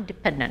 I'm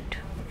dependent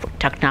for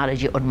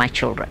technology on my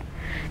children.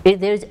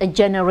 There's a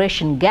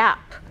generation gap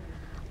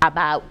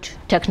about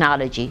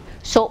technology.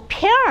 So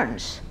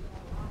parents,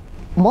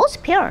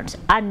 most parents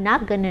are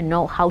not going to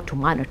know how to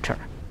monitor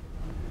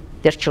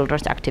their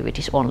children's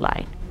activities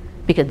online,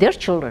 because their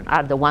children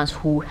are the ones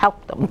who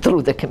help them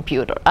through the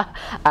computer.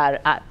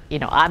 I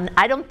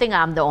don't think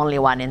I'm the only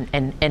one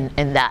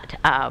in that.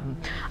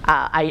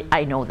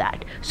 I know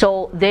that.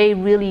 So they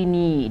really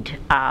need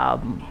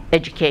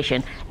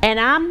education. And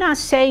I'm not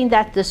saying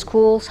that the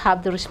schools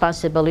have the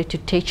responsibility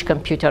to teach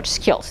computer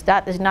skills.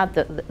 That is not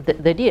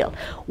the deal.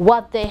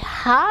 What they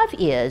have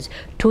is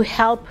to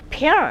help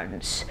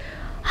parents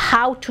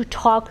how to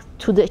talk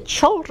to the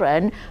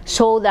children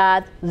so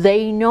that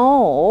they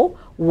know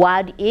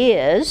what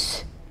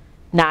is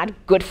not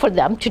good for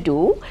them to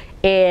do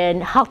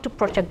and how to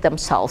protect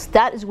themselves.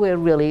 That is where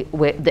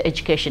the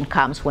education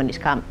comes when it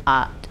comes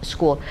to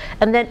school.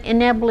 And then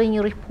enabling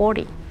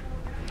reporting.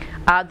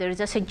 There is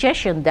a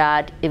suggestion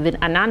that even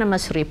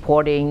anonymous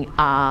reporting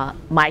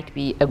might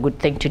be a good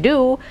thing to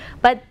do,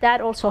 but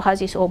that also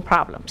has its own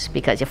problems,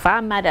 because if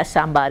I'm mad at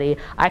somebody,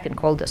 I can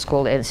call the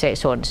school and say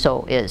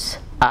so-and-so is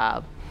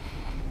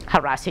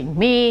harassing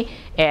me,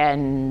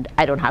 and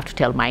I don't have to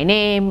tell my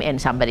name,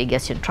 and somebody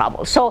gets in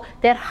trouble. So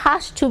there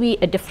has to be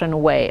a different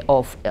way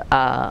of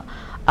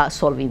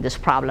solving this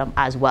problem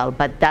as well,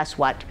 but that's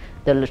what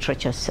the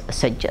literature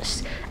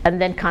suggests.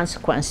 And then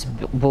consequence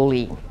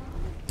bullying.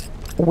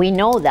 We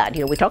know that,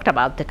 we talked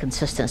about the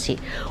consistency.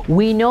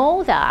 We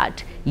know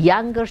that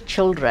younger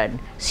children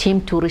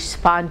seem to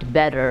respond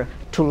better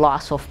to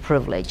loss of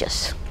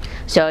privileges.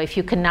 So if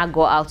you cannot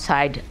go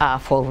outside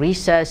for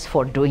recess,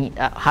 for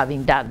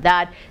having done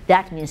that,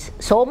 that means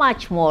so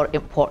much more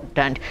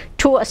important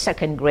to a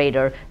second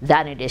grader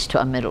than it is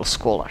to a middle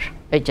schooler.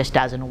 It just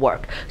doesn't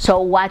work. So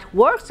what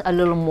works a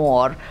little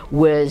more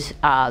with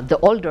the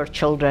older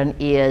children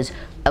is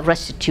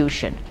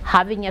restitution,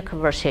 having a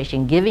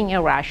conversation, giving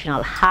a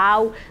rationale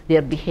how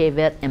their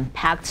behavior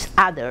impacts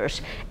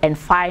others, and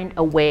find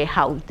a way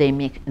how they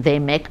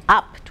make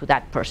up to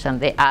that person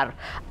they are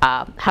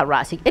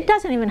harassing. It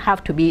doesn't even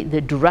have to be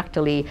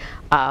directly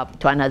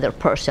to another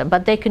person,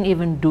 but they can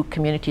even do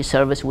community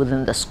service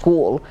within the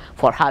school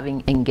for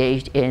having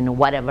engaged in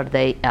whatever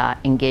they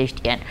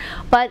engaged in.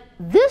 But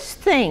these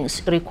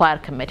things require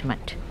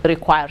commitment,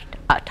 require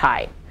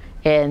time,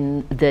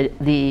 and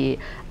the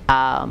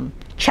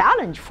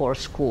challenge for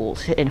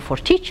schools and for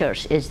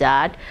teachers is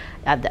that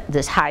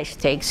this high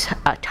stakes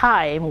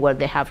time where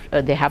they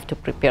have to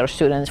prepare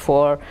students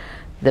for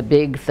the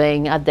big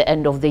thing at the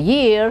end of the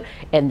year,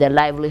 and their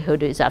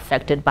livelihood is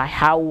affected by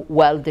how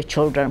well the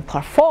children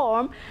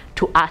perform.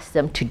 To ask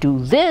them to do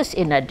this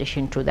in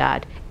addition to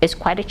that is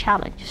quite a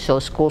challenge. So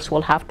schools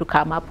will have to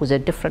come up with a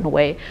different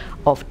way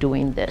of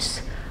doing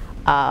this.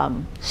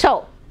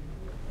 So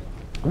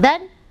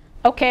then,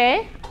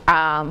 okay,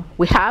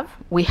 we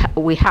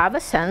have a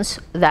sense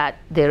that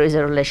there is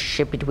a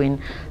relationship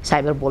between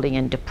cyberbullying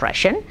and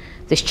depression.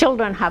 These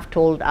children have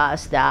told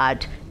us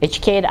that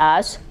educate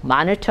us,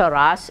 monitor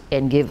us,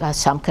 and give us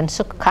some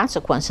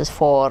consequences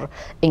for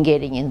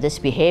engaging in this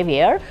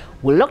behavior.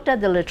 We looked at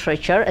the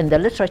literature, and the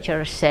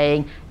literature is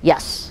saying,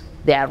 yes,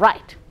 they are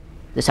right.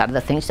 These are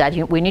the things that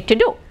we need to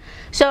do.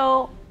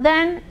 So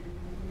then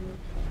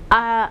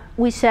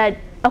we said,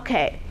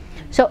 okay,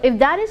 so if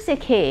that is the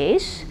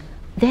case,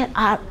 there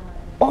are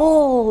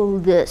all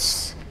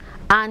this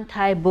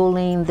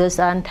anti-bullying,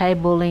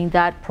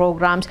 that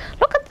programs.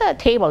 Look at the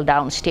table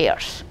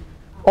downstairs,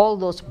 all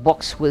those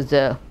books with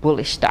the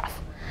bully stuff.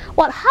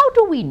 Well, how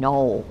do we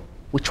know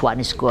which one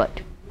is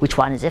good, which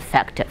one is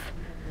effective,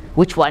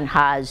 which one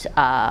has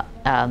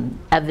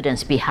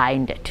evidence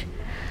behind it?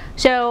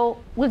 So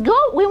we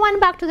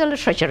went back to the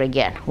literature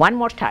again, one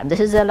more time. This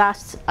is the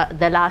last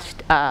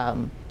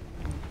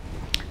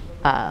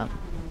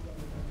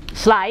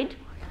slide.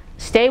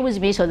 Stay with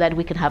me so that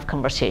we can have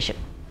conversation.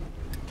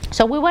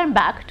 So we went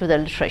back to the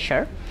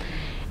literature,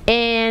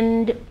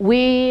 and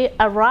we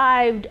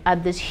arrived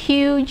at this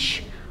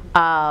huge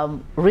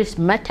risk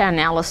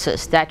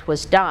meta-analysis that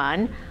was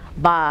done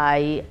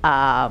by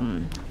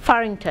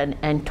Farrington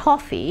and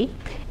Toffee,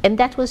 and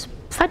that was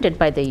funded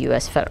by the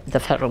U.S. the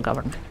federal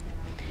government.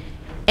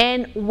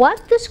 And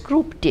what this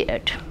group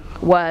did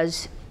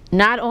was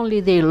not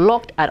only they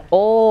looked at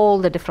all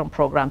the different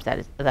programs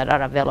that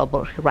are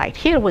available right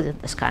here within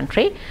this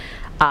country,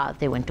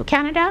 they went to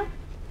Canada,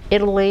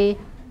 Italy,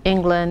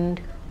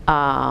 England,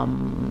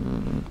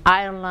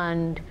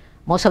 Ireland,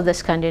 most of the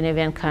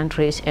Scandinavian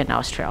countries, and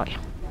Australia.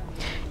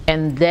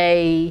 And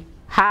they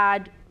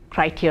had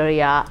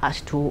criteria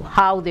as to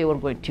how they were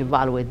going to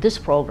evaluate these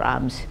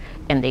programs,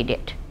 and they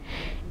did.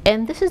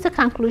 And this is the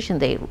conclusion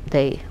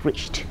they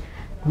reached.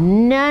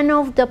 None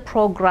of the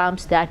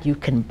programs that you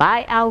can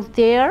buy out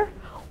there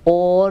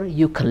or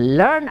you can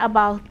learn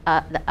about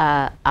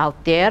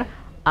out there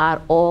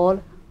are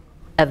all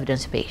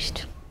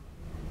evidence-based.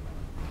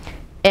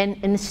 And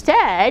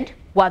instead,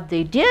 what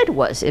they did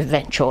was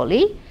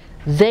eventually,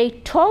 they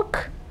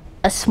took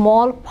a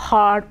small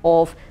part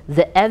of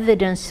the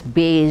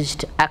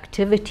evidence-based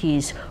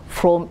activities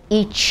from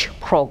each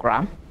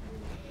program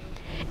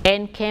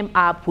and came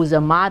up with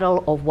a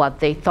model of what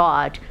they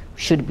thought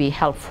should be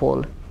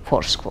helpful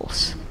for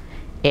schools.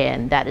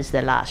 And that is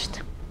the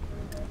last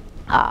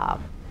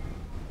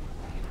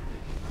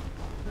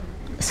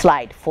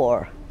slide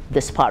for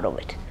this part of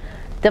it.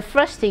 The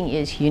first thing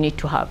is you need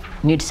to have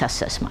needs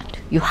assessment.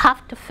 You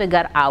have to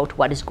figure out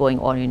what is going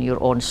on in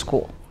your own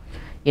school.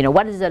 You know,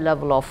 what is the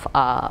level of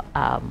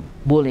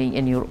bullying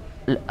in your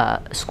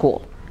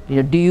school? You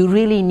know, do you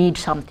really need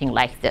something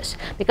like this?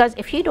 Because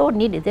if you don't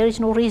need it, there is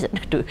no reason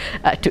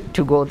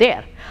to go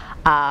there.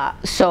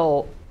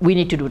 So we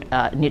need to do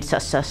needs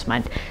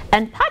assessment.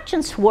 And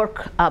Patchen's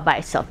work by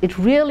itself, it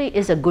really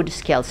is a good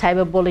scale.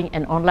 Cyberbullying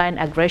and online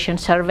aggression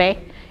survey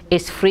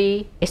is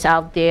free, it's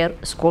out there.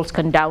 Schools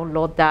can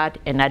download that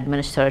and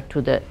administer it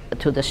to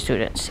the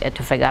students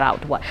to figure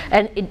out what.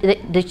 And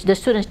the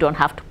students don't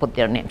have to put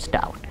their names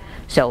down.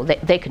 So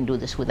they can do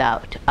this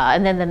without.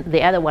 And then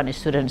the other one is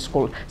Student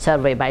School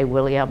Survey by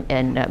William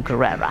and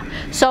Guerrera.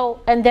 So,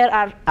 and there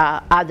are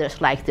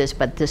others like this,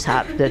 but these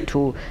are the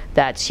two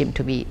that seem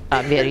to be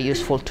very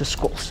useful to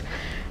schools.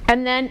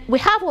 And then we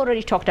have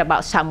already talked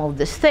about some of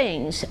these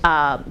things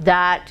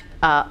about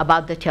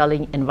the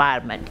telling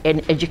environment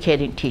and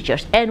educating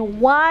teachers.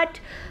 And what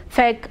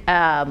Feg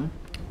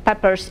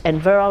Peppers and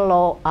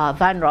Verlo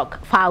Van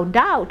Rock found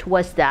out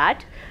was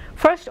that,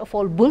 first of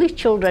all, bullied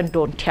children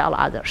don't tell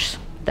others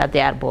that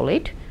they are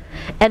bullied.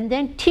 And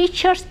then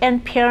teachers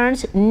and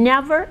parents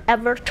never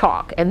ever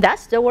talk. And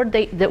that's the word,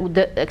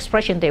 the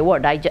expression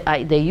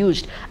they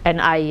used,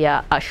 and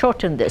I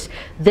shortened this.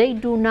 They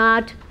do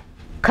not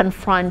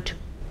confront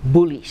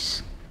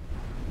bullies.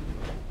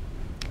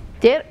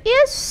 There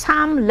is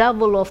some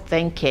level of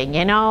thinking,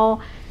 you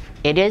know,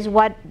 it is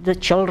what the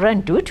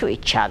children do to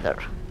each other.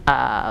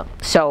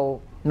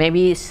 So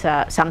maybe it's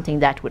something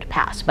that would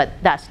pass, but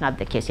that's not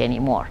the case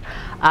anymore.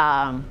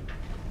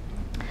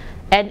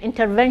 An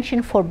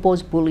intervention for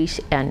both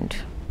bullies and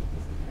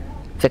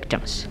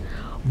victims.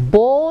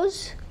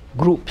 Both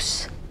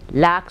groups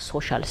lack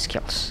social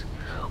skills.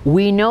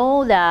 We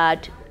know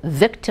that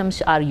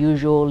victims are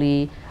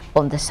usually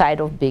on the side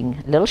of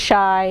being a little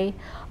shy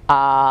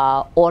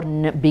or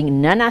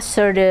being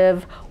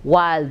non-assertive,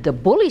 while the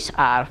bullies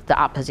are the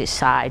opposite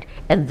side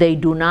and they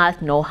do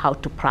not know how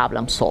to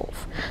problem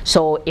solve.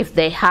 So if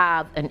they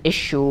have an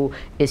issue,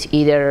 it's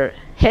either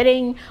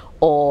hitting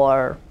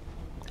or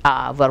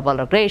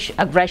verbal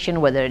aggression,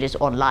 whether it is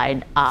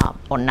online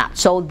or not.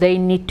 So they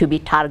need to be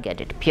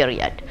targeted,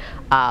 period.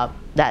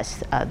 That's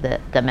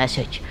the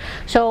message.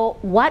 So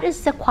what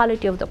is the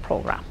quality of the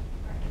program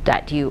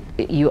that you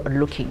are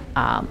looking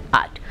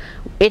at?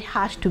 It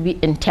has to be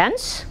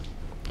intense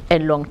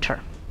and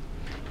long-term.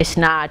 It's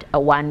not a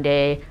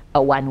one-day,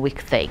 a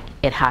one-week thing.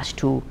 It has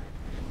to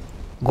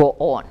go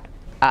on.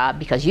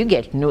 because you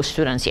get new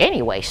students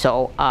anyway,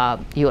 so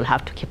you'll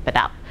have to keep it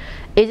up.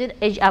 Is it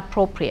age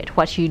appropriate?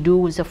 What you do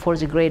with a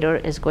 4th grader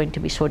is going to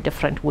be so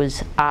different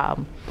with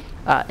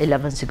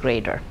 11th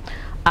grader.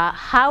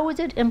 How is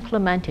it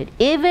implemented?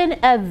 Even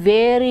a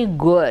very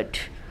good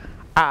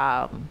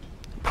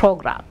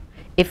program,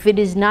 if it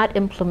is not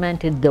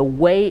implemented the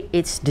way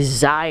it's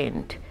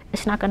designed,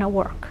 it's not going to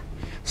work.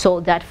 So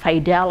that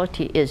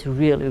fidelity is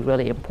really,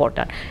 really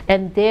important.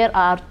 And there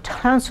are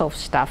tons of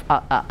stuff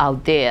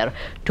out there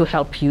to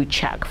help you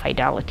check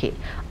fidelity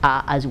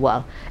as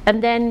well.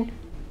 And then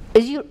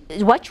is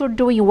what you're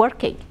doing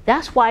working?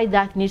 That's why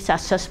that needs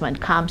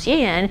assessment comes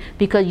in,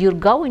 because you're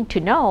going to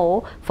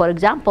know, for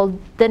example,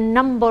 the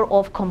number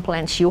of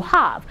complaints you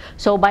have.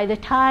 So by the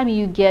time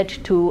you get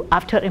to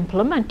after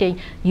implementing,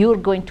 you're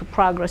going to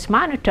progress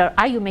monitor,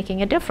 are you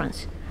making a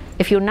difference?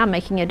 If you're not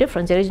making a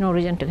difference, there is no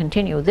reason to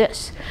continue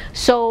this.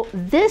 So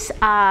these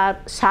are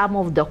some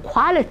of the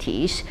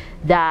qualities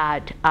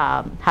that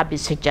have been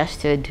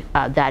suggested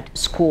that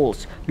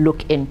schools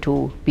look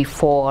into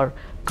before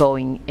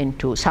going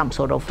into some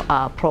sort of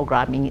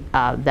programming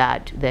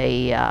that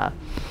they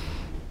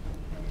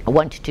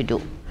want to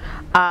do.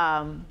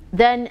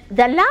 Then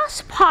the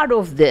last part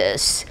of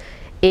this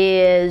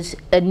is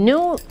a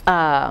new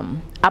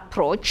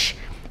approach,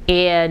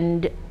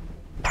 and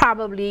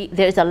probably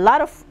there's a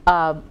lot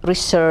of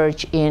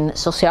research in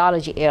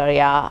sociology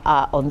area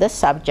on this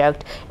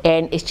subject,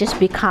 and it's just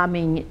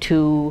becoming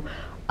to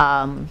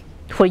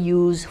for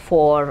use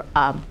for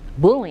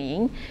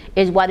bullying,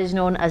 is what is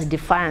known as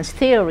defiance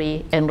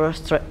theory and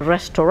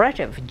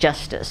restorative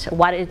justice.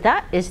 What is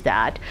that? Is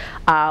that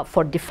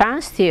for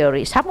defiance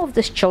theory, some of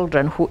these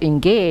children who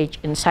engage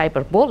in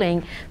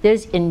cyberbullying,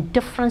 there's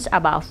indifference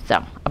about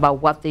them,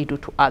 about what they do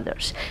to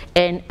others,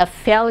 and a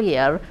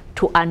failure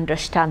to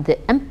understand the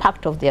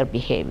impact of their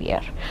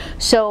behavior.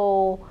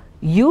 So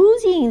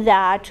using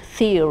that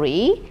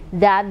theory,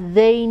 that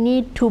they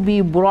need to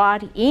be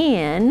brought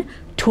in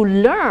to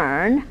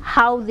learn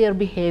how their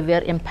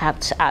behavior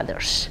impacts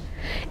others.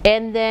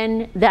 And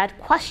then that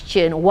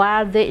question,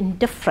 why are they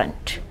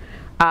indifferent?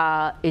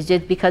 Is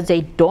it because they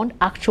don't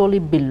actually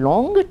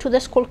belong to the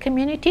school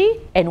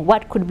community? And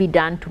what could be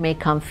done to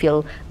make them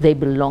feel they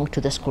belong to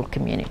the school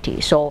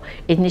community? So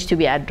it needs to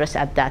be addressed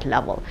at that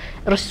level.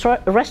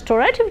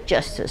 Restorative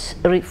justice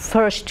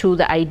refers to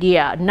the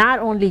idea not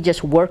only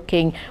just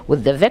working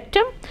with the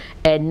victim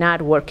and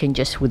not working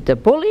just with the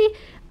bully,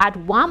 at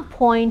one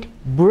point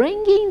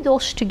bringing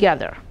those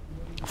together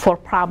for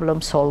problem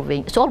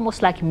solving. It's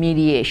almost like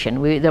mediation.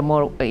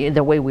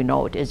 The way we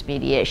know it is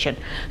mediation.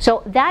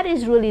 So that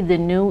is really the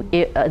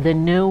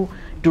new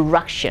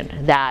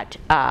direction that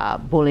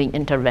bullying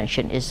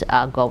intervention is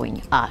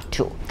going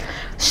to.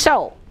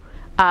 So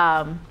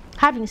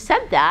having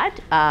said that,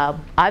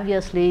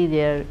 obviously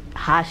there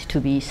has to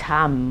be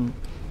some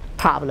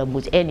problem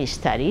with any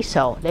study.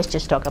 So let's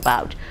just talk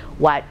about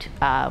what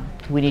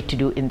we need to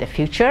do in the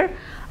future.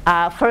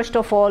 First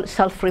of all,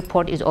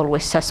 self-report is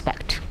always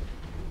suspect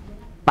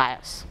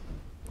bias.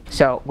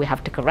 So we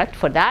have to correct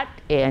for that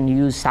and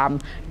use some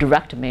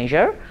direct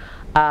measure.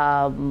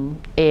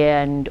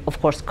 And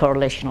of course,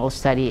 correlational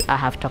study, I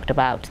have talked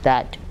about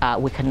that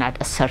we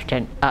cannot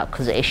ascertain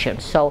causation.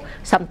 So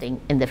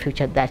something in the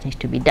future that needs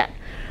to be done.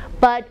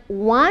 But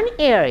one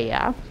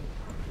area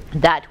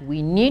that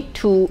we need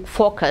to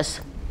focus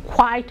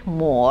quite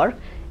more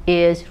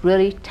is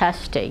really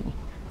testing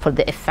for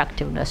the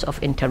effectiveness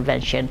of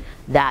intervention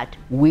that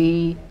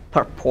we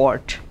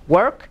purport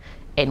work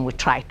and we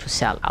try to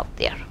sell out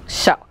there.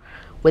 So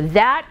with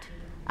that,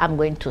 I'm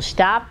going to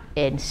stop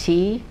and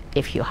see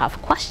if you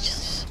have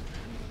questions,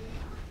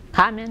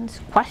 comments,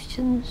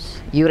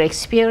 questions, your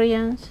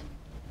experience.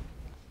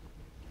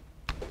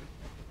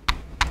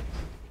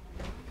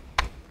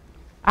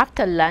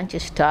 After lunch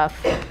is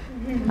tough.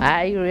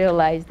 I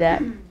realize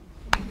that.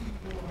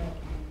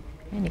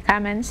 Any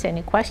comments,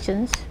 any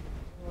questions?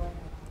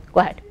 Go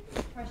ahead.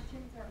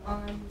 Questions are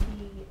on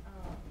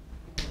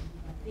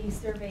the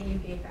survey you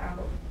gave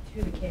out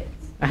to the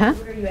kids.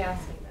 What are you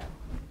asking them?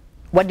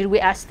 What did we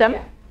ask them?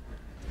 Yeah.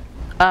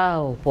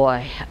 Oh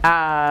boy.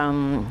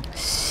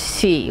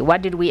 See,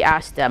 what did we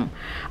ask them?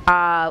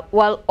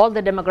 Well, all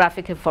the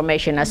demographic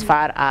information as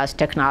far as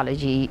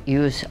technology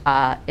use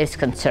is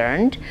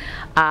concerned.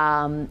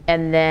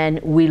 And then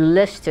we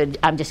listed,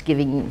 I'm just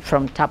giving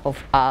from top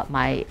of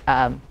my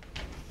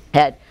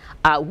head,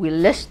 we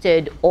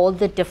listed all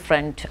the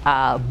different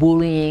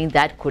bullying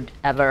that could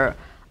ever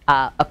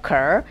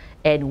occur,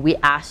 and we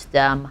asked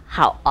them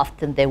how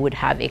often they would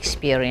have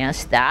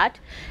experienced that.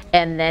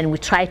 And then we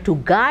try to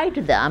guide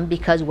them,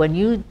 because when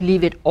you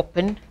leave it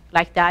open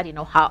like that, you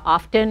know, how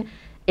often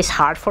is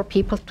hard for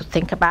people to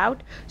think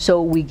about.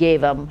 So we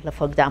gave them,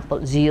 for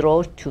example,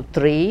 0 to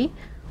 3,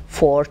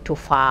 4 to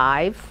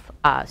 5,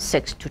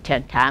 6 to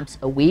 10 times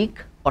a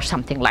week, or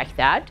something like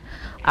that.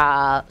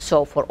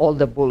 So for all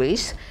the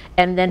bullies.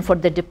 And then for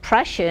the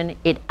depression,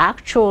 it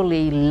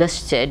actually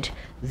listed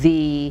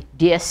the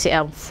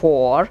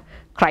DSM-4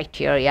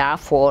 criteria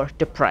for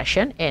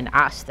depression and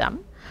asked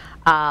them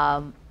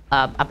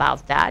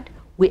about that.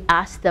 We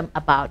ask them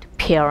about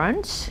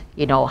parents,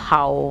 you know,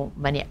 how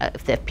many,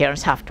 if their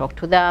parents have talked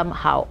to them,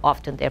 how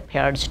often their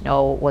parents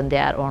know when they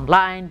are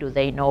online, do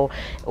they know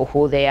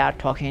who they are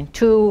talking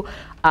to,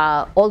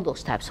 all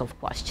those types of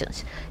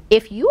questions.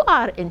 If you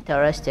are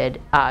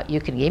interested, you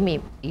can give me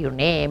your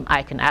name.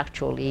 I can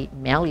actually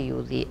mail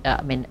you the,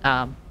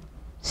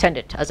 send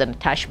it as an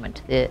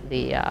attachment,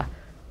 the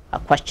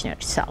questionnaire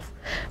itself.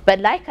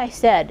 But like I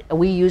said,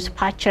 we use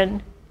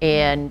Pachin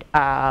and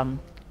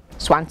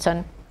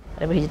Swanson,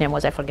 whatever his name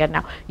was, I forget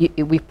now.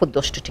 We put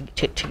those two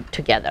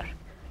together.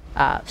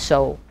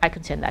 So I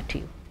can send that to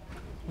you.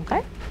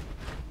 Okay?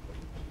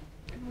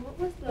 What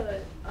was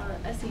the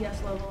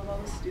SES level of all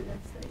the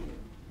students that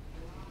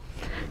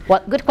you?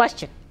 Well, good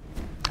question.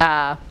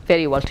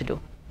 Very well to do.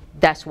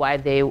 That's why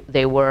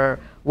they were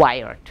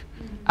wired.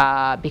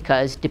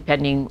 Because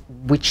depending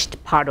which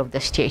part of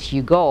the state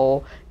you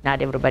go, not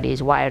everybody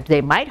is wired.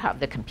 They might have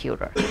the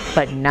computer,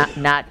 but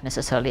not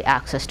necessarily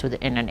access to the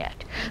internet.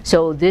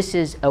 So this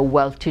is a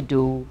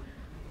well-to-do,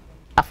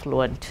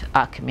 affluent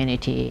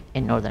community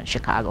in northern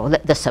Chicago,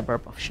 the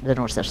suburb of the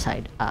northern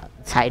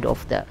side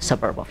of the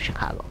suburb of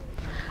Chicago.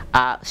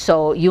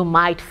 So you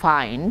might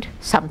find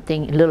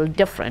something a little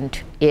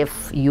different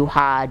if you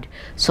had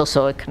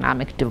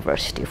socioeconomic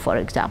diversity, for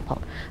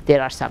example.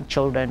 There are some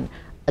children,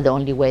 the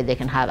only way they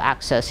can have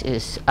access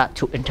is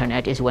to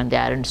internet is when they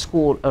are in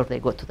school or they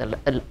go to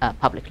the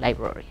public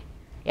library.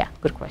 Yeah,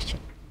 good question.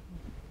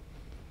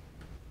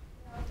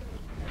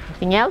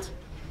 Anything else?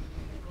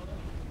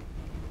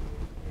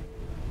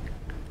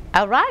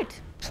 All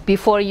right.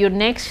 Before your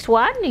next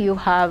one, you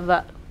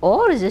have,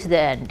 or is this the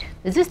end?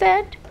 Is this the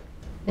end?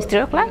 It's 3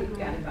 o'clock? We've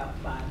got about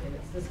 5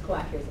 minutes. This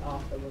clock is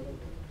off a little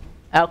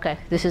bit. Okay,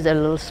 this is a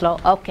little slow.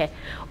 Okay.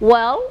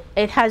 Well,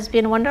 it has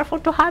been wonderful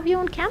to have you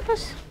on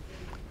campus.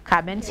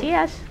 Come and see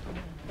us.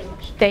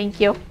 Thank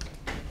you.